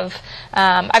expensive.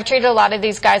 I've treated a lot of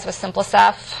these guys with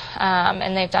Simplicef,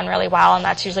 and they've done really well, and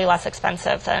that's usually less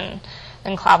expensive than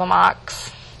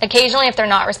Clavamox. Occasionally, if they're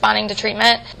not responding to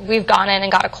treatment, we've gone in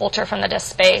and got a culture from the disc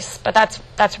space, but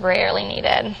that's rarely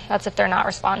needed. That's if they're not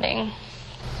responding.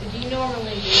 So do you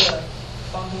normally do a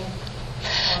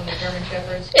fungal on the German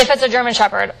Shepherds? If it's a German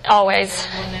Shepherd, always.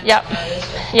 Yep.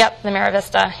 Yep, the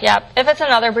Miravista. Yep. If it's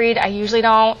another breed, I usually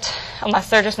don't,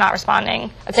 unless they're just not responding.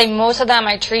 I'd say most of them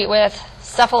I treat with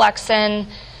cephalexin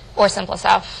or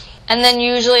Simplicef. And then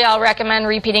usually I'll recommend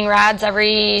repeating RADs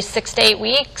every 6 to 8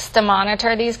 weeks to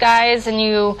monitor these guys. And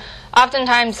you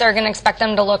oftentimes are going to expect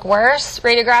them to look worse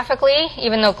radiographically,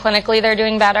 even though clinically they're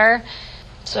doing better.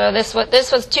 So this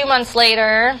was 2 months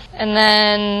later, and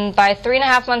then by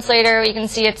 3.5 months later, you can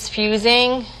see it's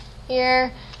fusing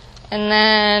here. And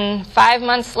then 5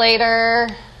 months later,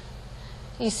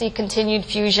 you see continued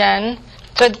fusion.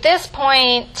 So at this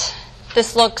point,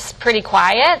 this looks pretty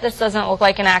quiet. This doesn't look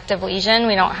like an active lesion.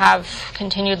 We don't have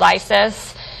continued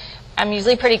lysis. I'm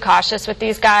usually pretty cautious with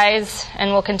these guys,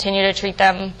 and we'll continue to treat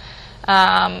them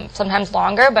sometimes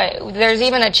longer, but there's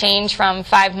even a change from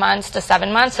 5 months to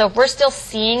 7 months. So if we're still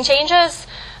seeing changes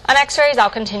on x-rays, I'll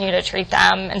continue to treat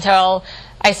them until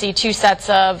I see 2 sets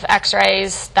of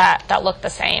x-rays that look the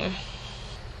same.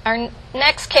 Our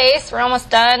next case, we're almost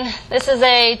done. This is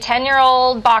a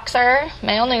 10-year-old boxer,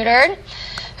 male neutered,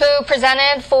 who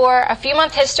presented for a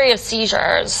few-month history of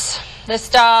seizures. This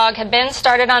dog had been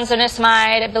started on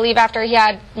zonisamide, I believe after he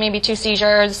had maybe 2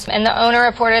 seizures, and the owner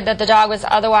reported that the dog was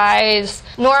otherwise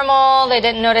normal. They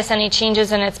didn't notice any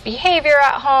changes in its behavior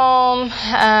at home,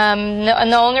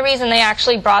 and the only reason they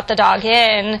actually brought the dog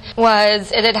in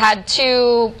was it had had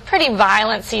 2 pretty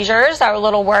violent seizures that were a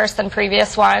little worse than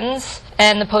previous ones,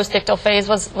 and the postictal phase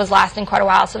was lasting quite a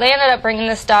while. So they ended up bringing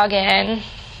this dog in.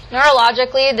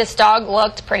 Neurologically, this dog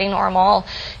looked pretty normal.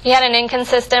 He had an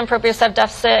inconsistent proprioceptive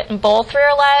deficit in both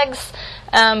rear legs,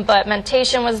 but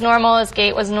mentation was normal, his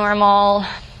gait was normal.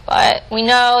 But we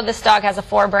know this dog has a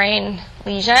forebrain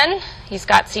lesion. He's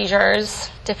got seizures.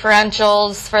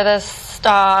 Differentials for this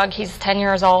dog, he's 10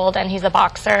 years old and he's a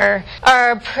boxer,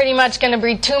 are pretty much going to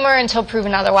breed tumor until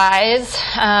proven otherwise.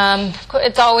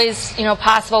 It's always,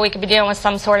 possible we could be dealing with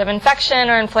some sort of infection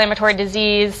or inflammatory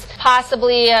disease,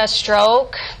 possibly a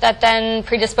stroke that then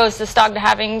predisposes this dog to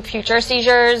having future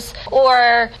seizures.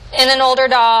 Or in an older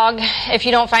dog, if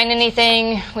you don't find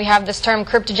anything, we have this term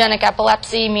cryptogenic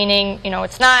epilepsy, meaning,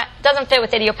 doesn't fit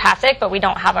with idiopathic, but we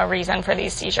don't have a reason for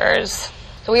these seizures.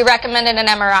 So we recommended an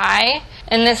MRI,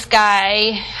 and this guy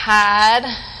had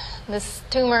this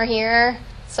tumor here.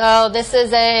 So this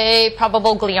is a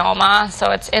probable glioma, so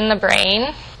it's in the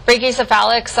brain.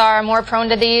 Brachycephalics are more prone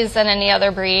to these than any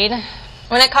other breed.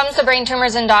 When it comes to brain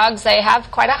tumors in dogs, they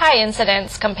have quite a high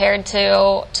incidence compared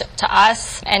to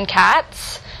us and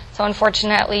cats. So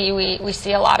unfortunately, we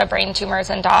see a lot of brain tumors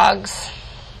in dogs.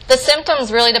 The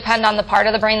symptoms really depend on the part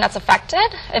of the brain that's affected.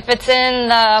 If it's in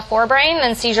the forebrain,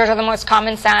 then seizures are the most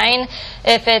common sign.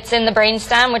 If it's in the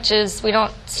brainstem, we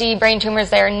don't see brain tumors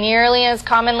there nearly as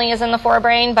commonly as in the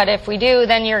forebrain, but if we do,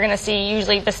 then you're going to see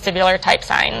usually vestibular type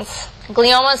signs.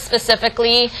 Gliomas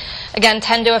specifically, again,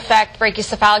 tend to affect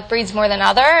brachycephalic breeds more than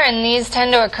other, and these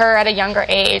tend to occur at a younger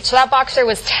age. So that boxer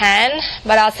was 10,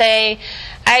 but I'll say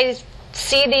I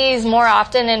see these more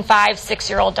often in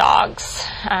 5-6-year-old dogs.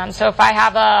 So if I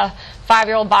have a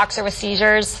 5-year-old boxer with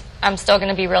seizures, I'm still going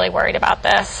to be really worried about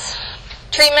this.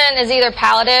 Treatment is either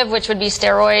palliative, which would be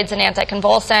steroids and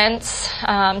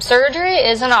anticonvulsants. Surgery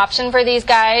is an option for these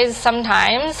guys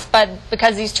sometimes, but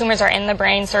because these tumors are in the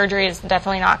brain, surgery is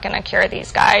definitely not going to cure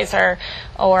these guys or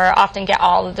often get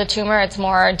all of the tumor. It's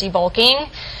more debulking.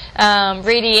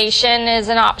 Radiation is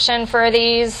an option for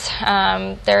these.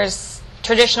 There's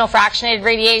traditional fractionated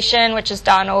radiation, which is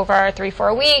done over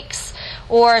 3-4 weeks,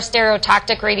 or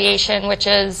stereotactic radiation, which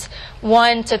is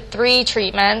 1 to 3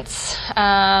 treatments.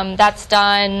 That's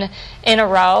done in a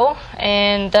row.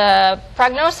 And the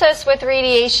prognosis with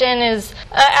radiation is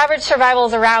average survival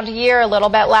is around a year, a little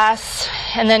bit less.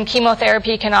 And then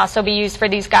chemotherapy can also be used for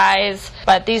these guys.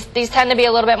 But these tend to be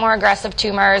a little bit more aggressive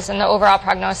tumors, and the overall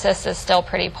prognosis is still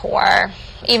pretty poor.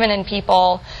 Even in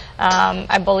people,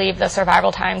 I believe the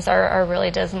survival times are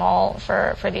really dismal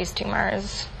for these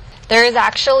tumors. There is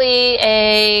actually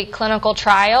a clinical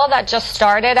trial that just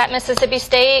started at Mississippi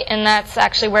State, and that's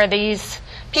actually where these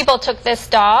people took this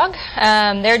dog.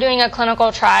 They're doing a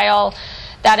clinical trial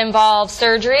that involves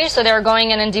surgery, so they're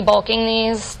going in and debulking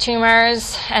these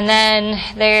tumors, and then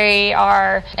they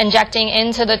are injecting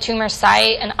into the tumor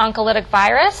site an oncolytic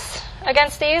virus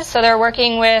against these. So they're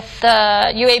working with the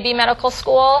UAB Medical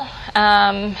School,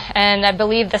 and I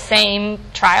believe the same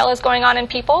trial is going on in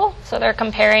people. So they're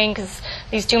comparing, because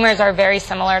these tumors are very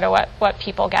similar to what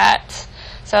people get.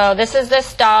 So this is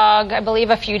this dog, I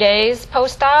believe a few days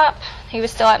post-op. He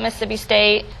was still at Mississippi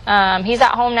State. He's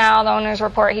at home now. The owners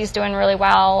report he's doing really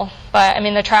well. But,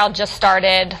 the trial just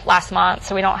started last month,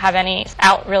 so we don't have any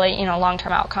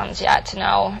long-term outcomes yet to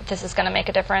know if this is going to make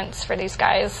a difference for these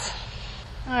guys.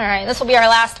 All right, this will be our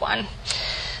last one.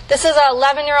 This is an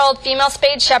 11-year-old female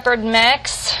spayed shepherd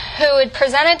mix who had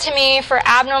presented to me for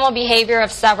abnormal behavior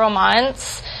of several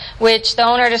months, which the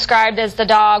owner described as the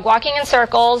dog walking in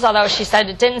circles, although she said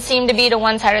it didn't seem to be to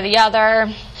one side or the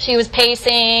other. She was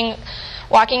pacing,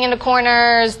 walking into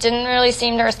corners, didn't really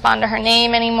seem to respond to her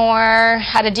name anymore,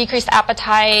 had a decreased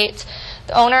appetite.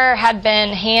 The owner had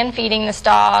been hand feeding this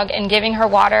dog and giving her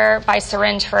water by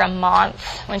syringe for a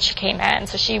month when she came in,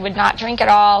 so she would not drink at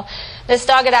all. This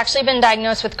dog had actually been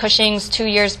diagnosed with Cushing's 2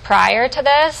 years prior to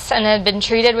this and had been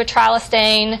treated with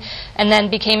trilostane and then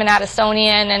became an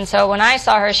Addisonian, and so when I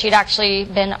saw her, she'd actually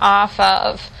been off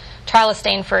of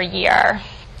trilostane for a year.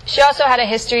 She also had a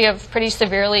history of pretty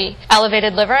severely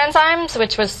elevated liver enzymes,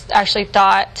 which was actually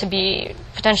thought to be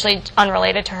potentially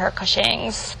unrelated to her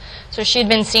Cushing's. So she'd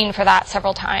been seen for that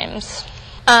several times.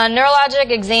 Neurologic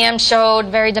exam showed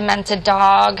very demented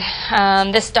dog.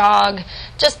 This dog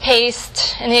just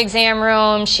paced in the exam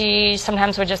room. She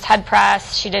sometimes would just head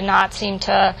press. She did not seem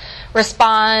to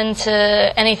respond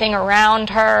to anything around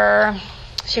her.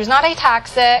 She was not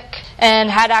ataxic and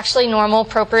had actually normal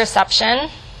proprioception.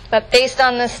 But based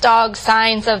on this dog's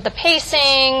signs of the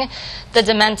pacing, the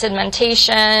demented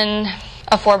mentation,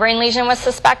 a forebrain lesion was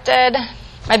suspected.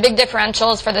 My big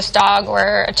differentials for this dog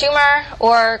were a tumor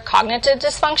or cognitive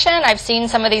dysfunction. I've seen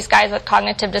some of these guys with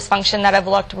cognitive dysfunction that have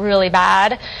looked really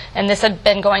bad, and this had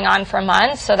been going on for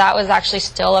months, so that was actually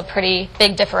still a pretty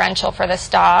big differential for this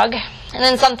dog. And And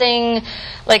then something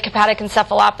like hepatic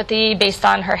encephalopathy based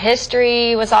on her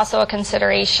history was also a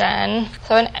consideration.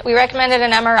 So we recommended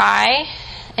an MRI,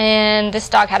 and this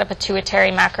dog had a pituitary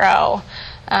macro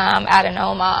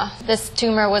adenoma. This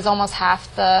tumor was almost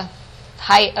half the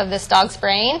height of this dog's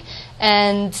brain,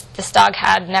 and this dog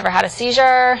had never had a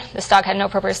seizure. This dog had no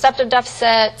proprioceptive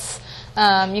deficits.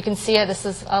 You can see it. This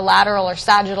is a lateral or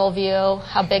sagittal view,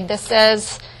 how big this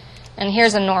is. And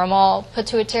here's a normal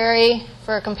pituitary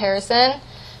for comparison.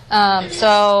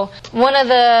 So one of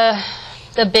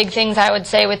the big things I would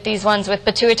say with these ones with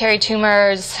pituitary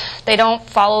tumors, they don't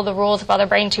follow the rules of other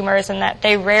brain tumors in that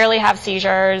they rarely have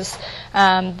seizures.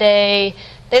 They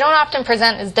don't often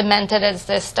present as demented as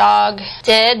this dog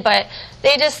did, but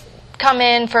they just come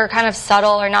in for kind of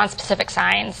subtle or nonspecific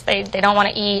signs. They don't want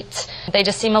to eat. They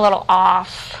just seem a little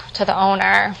off to the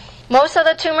owner. Most of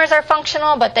the tumors are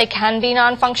functional, but they can be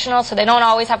non-functional, so they don't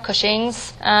always have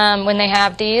Cushing's when they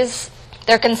have these.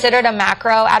 They're considered a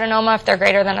macro adenoma if they're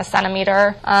greater than a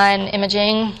centimeter on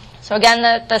imaging. So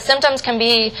again, the symptoms can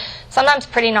be sometimes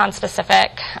pretty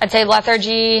nonspecific. I'd say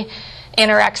lethargy,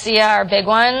 anorexia are big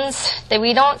ones.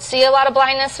 We don't see a lot of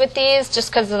blindness with these just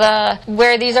because of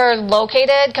where these are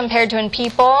located compared to in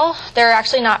people. They're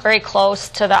actually not very close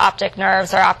to the optic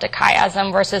nerves or optic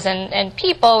chiasm, versus in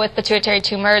people with pituitary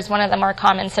tumors, one of the more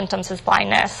common symptoms is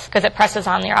blindness because it presses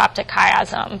on your optic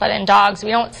chiasm. But in dogs,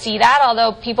 we don't see that,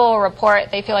 although people will report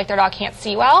they feel like their dog can't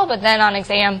see well, but then on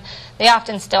exam, they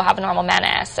often still have a normal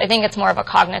menace. I think it's more of a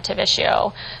cognitive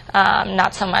issue,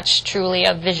 not so much truly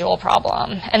a visual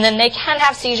problem. And then they can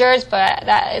have seizures, but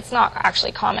it's not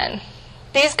actually common.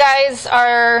 These guys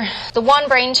are the one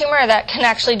brain tumor that can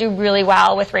actually do really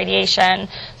well with radiation.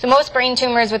 So most brain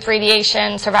tumors with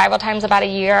radiation, survival time's about a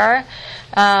year.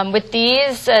 With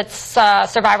these,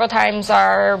 survival times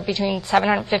are between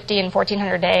 750 and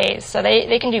 1,400 days. So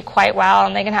they can do quite well,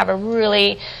 and they can have a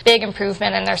really big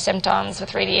improvement in their symptoms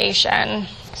with radiation.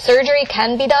 Surgery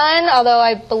can be done, although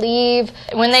I believe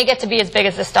when they get to be as big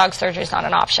as this dog, surgery is not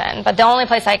an option. But the only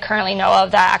place I currently know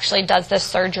of that actually does this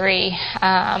surgery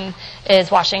is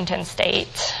Washington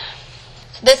State.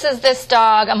 This is this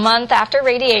dog a month after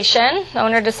radiation. The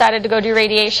owner decided to go do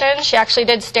radiation. She actually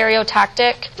did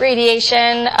stereotactic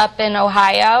radiation up in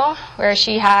Ohio, where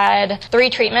she had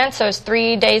 3 treatments, so it was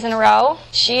 3 days in a row.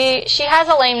 She has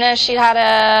a lameness. She had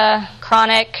a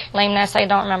chronic lameness. I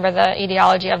don't remember the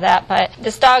etiology of that, but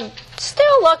this dog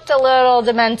still looked a little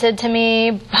demented to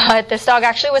me, but this dog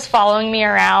actually was following me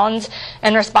around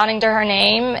and responding to her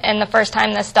name, and the first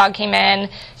time this dog came in,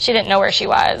 she didn't know where she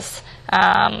was.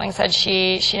 Like I said,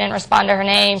 she didn't respond to her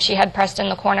name. She had pressed in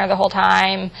the corner the whole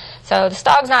time. So this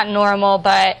dog's not normal,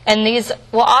 and these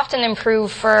will often improve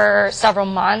for several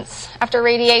months after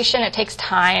radiation. It takes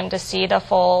time to see the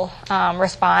full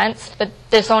response. But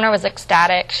this owner was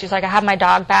ecstatic. She's like, I have my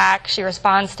dog back. She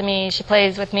responds to me. She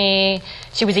plays with me.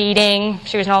 She was eating.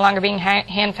 She was no longer being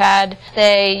hand-fed.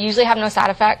 They usually have no side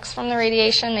effects from the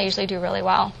radiation. They usually do really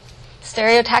well.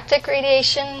 Stereotactic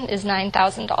radiation is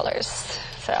 $9,000.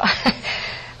 So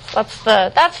that's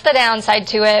the downside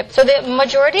to it. So the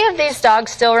majority of these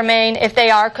dogs still remain, if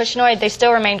they are cushingoid, they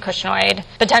still remain cushingoid.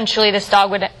 Potentially this dog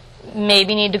would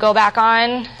maybe need to go back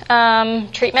on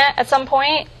treatment at some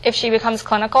point if she becomes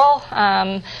clinical.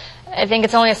 I think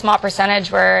it's only a small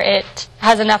percentage where it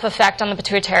has enough effect on the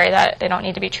pituitary that they don't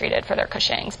need to be treated for their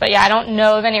Cushing's. But yeah, I don't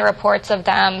know of any reports of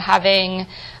them having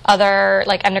other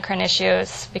like endocrine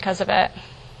issues because of it.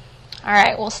 All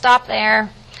right, we'll stop there.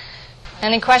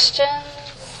 Any questions?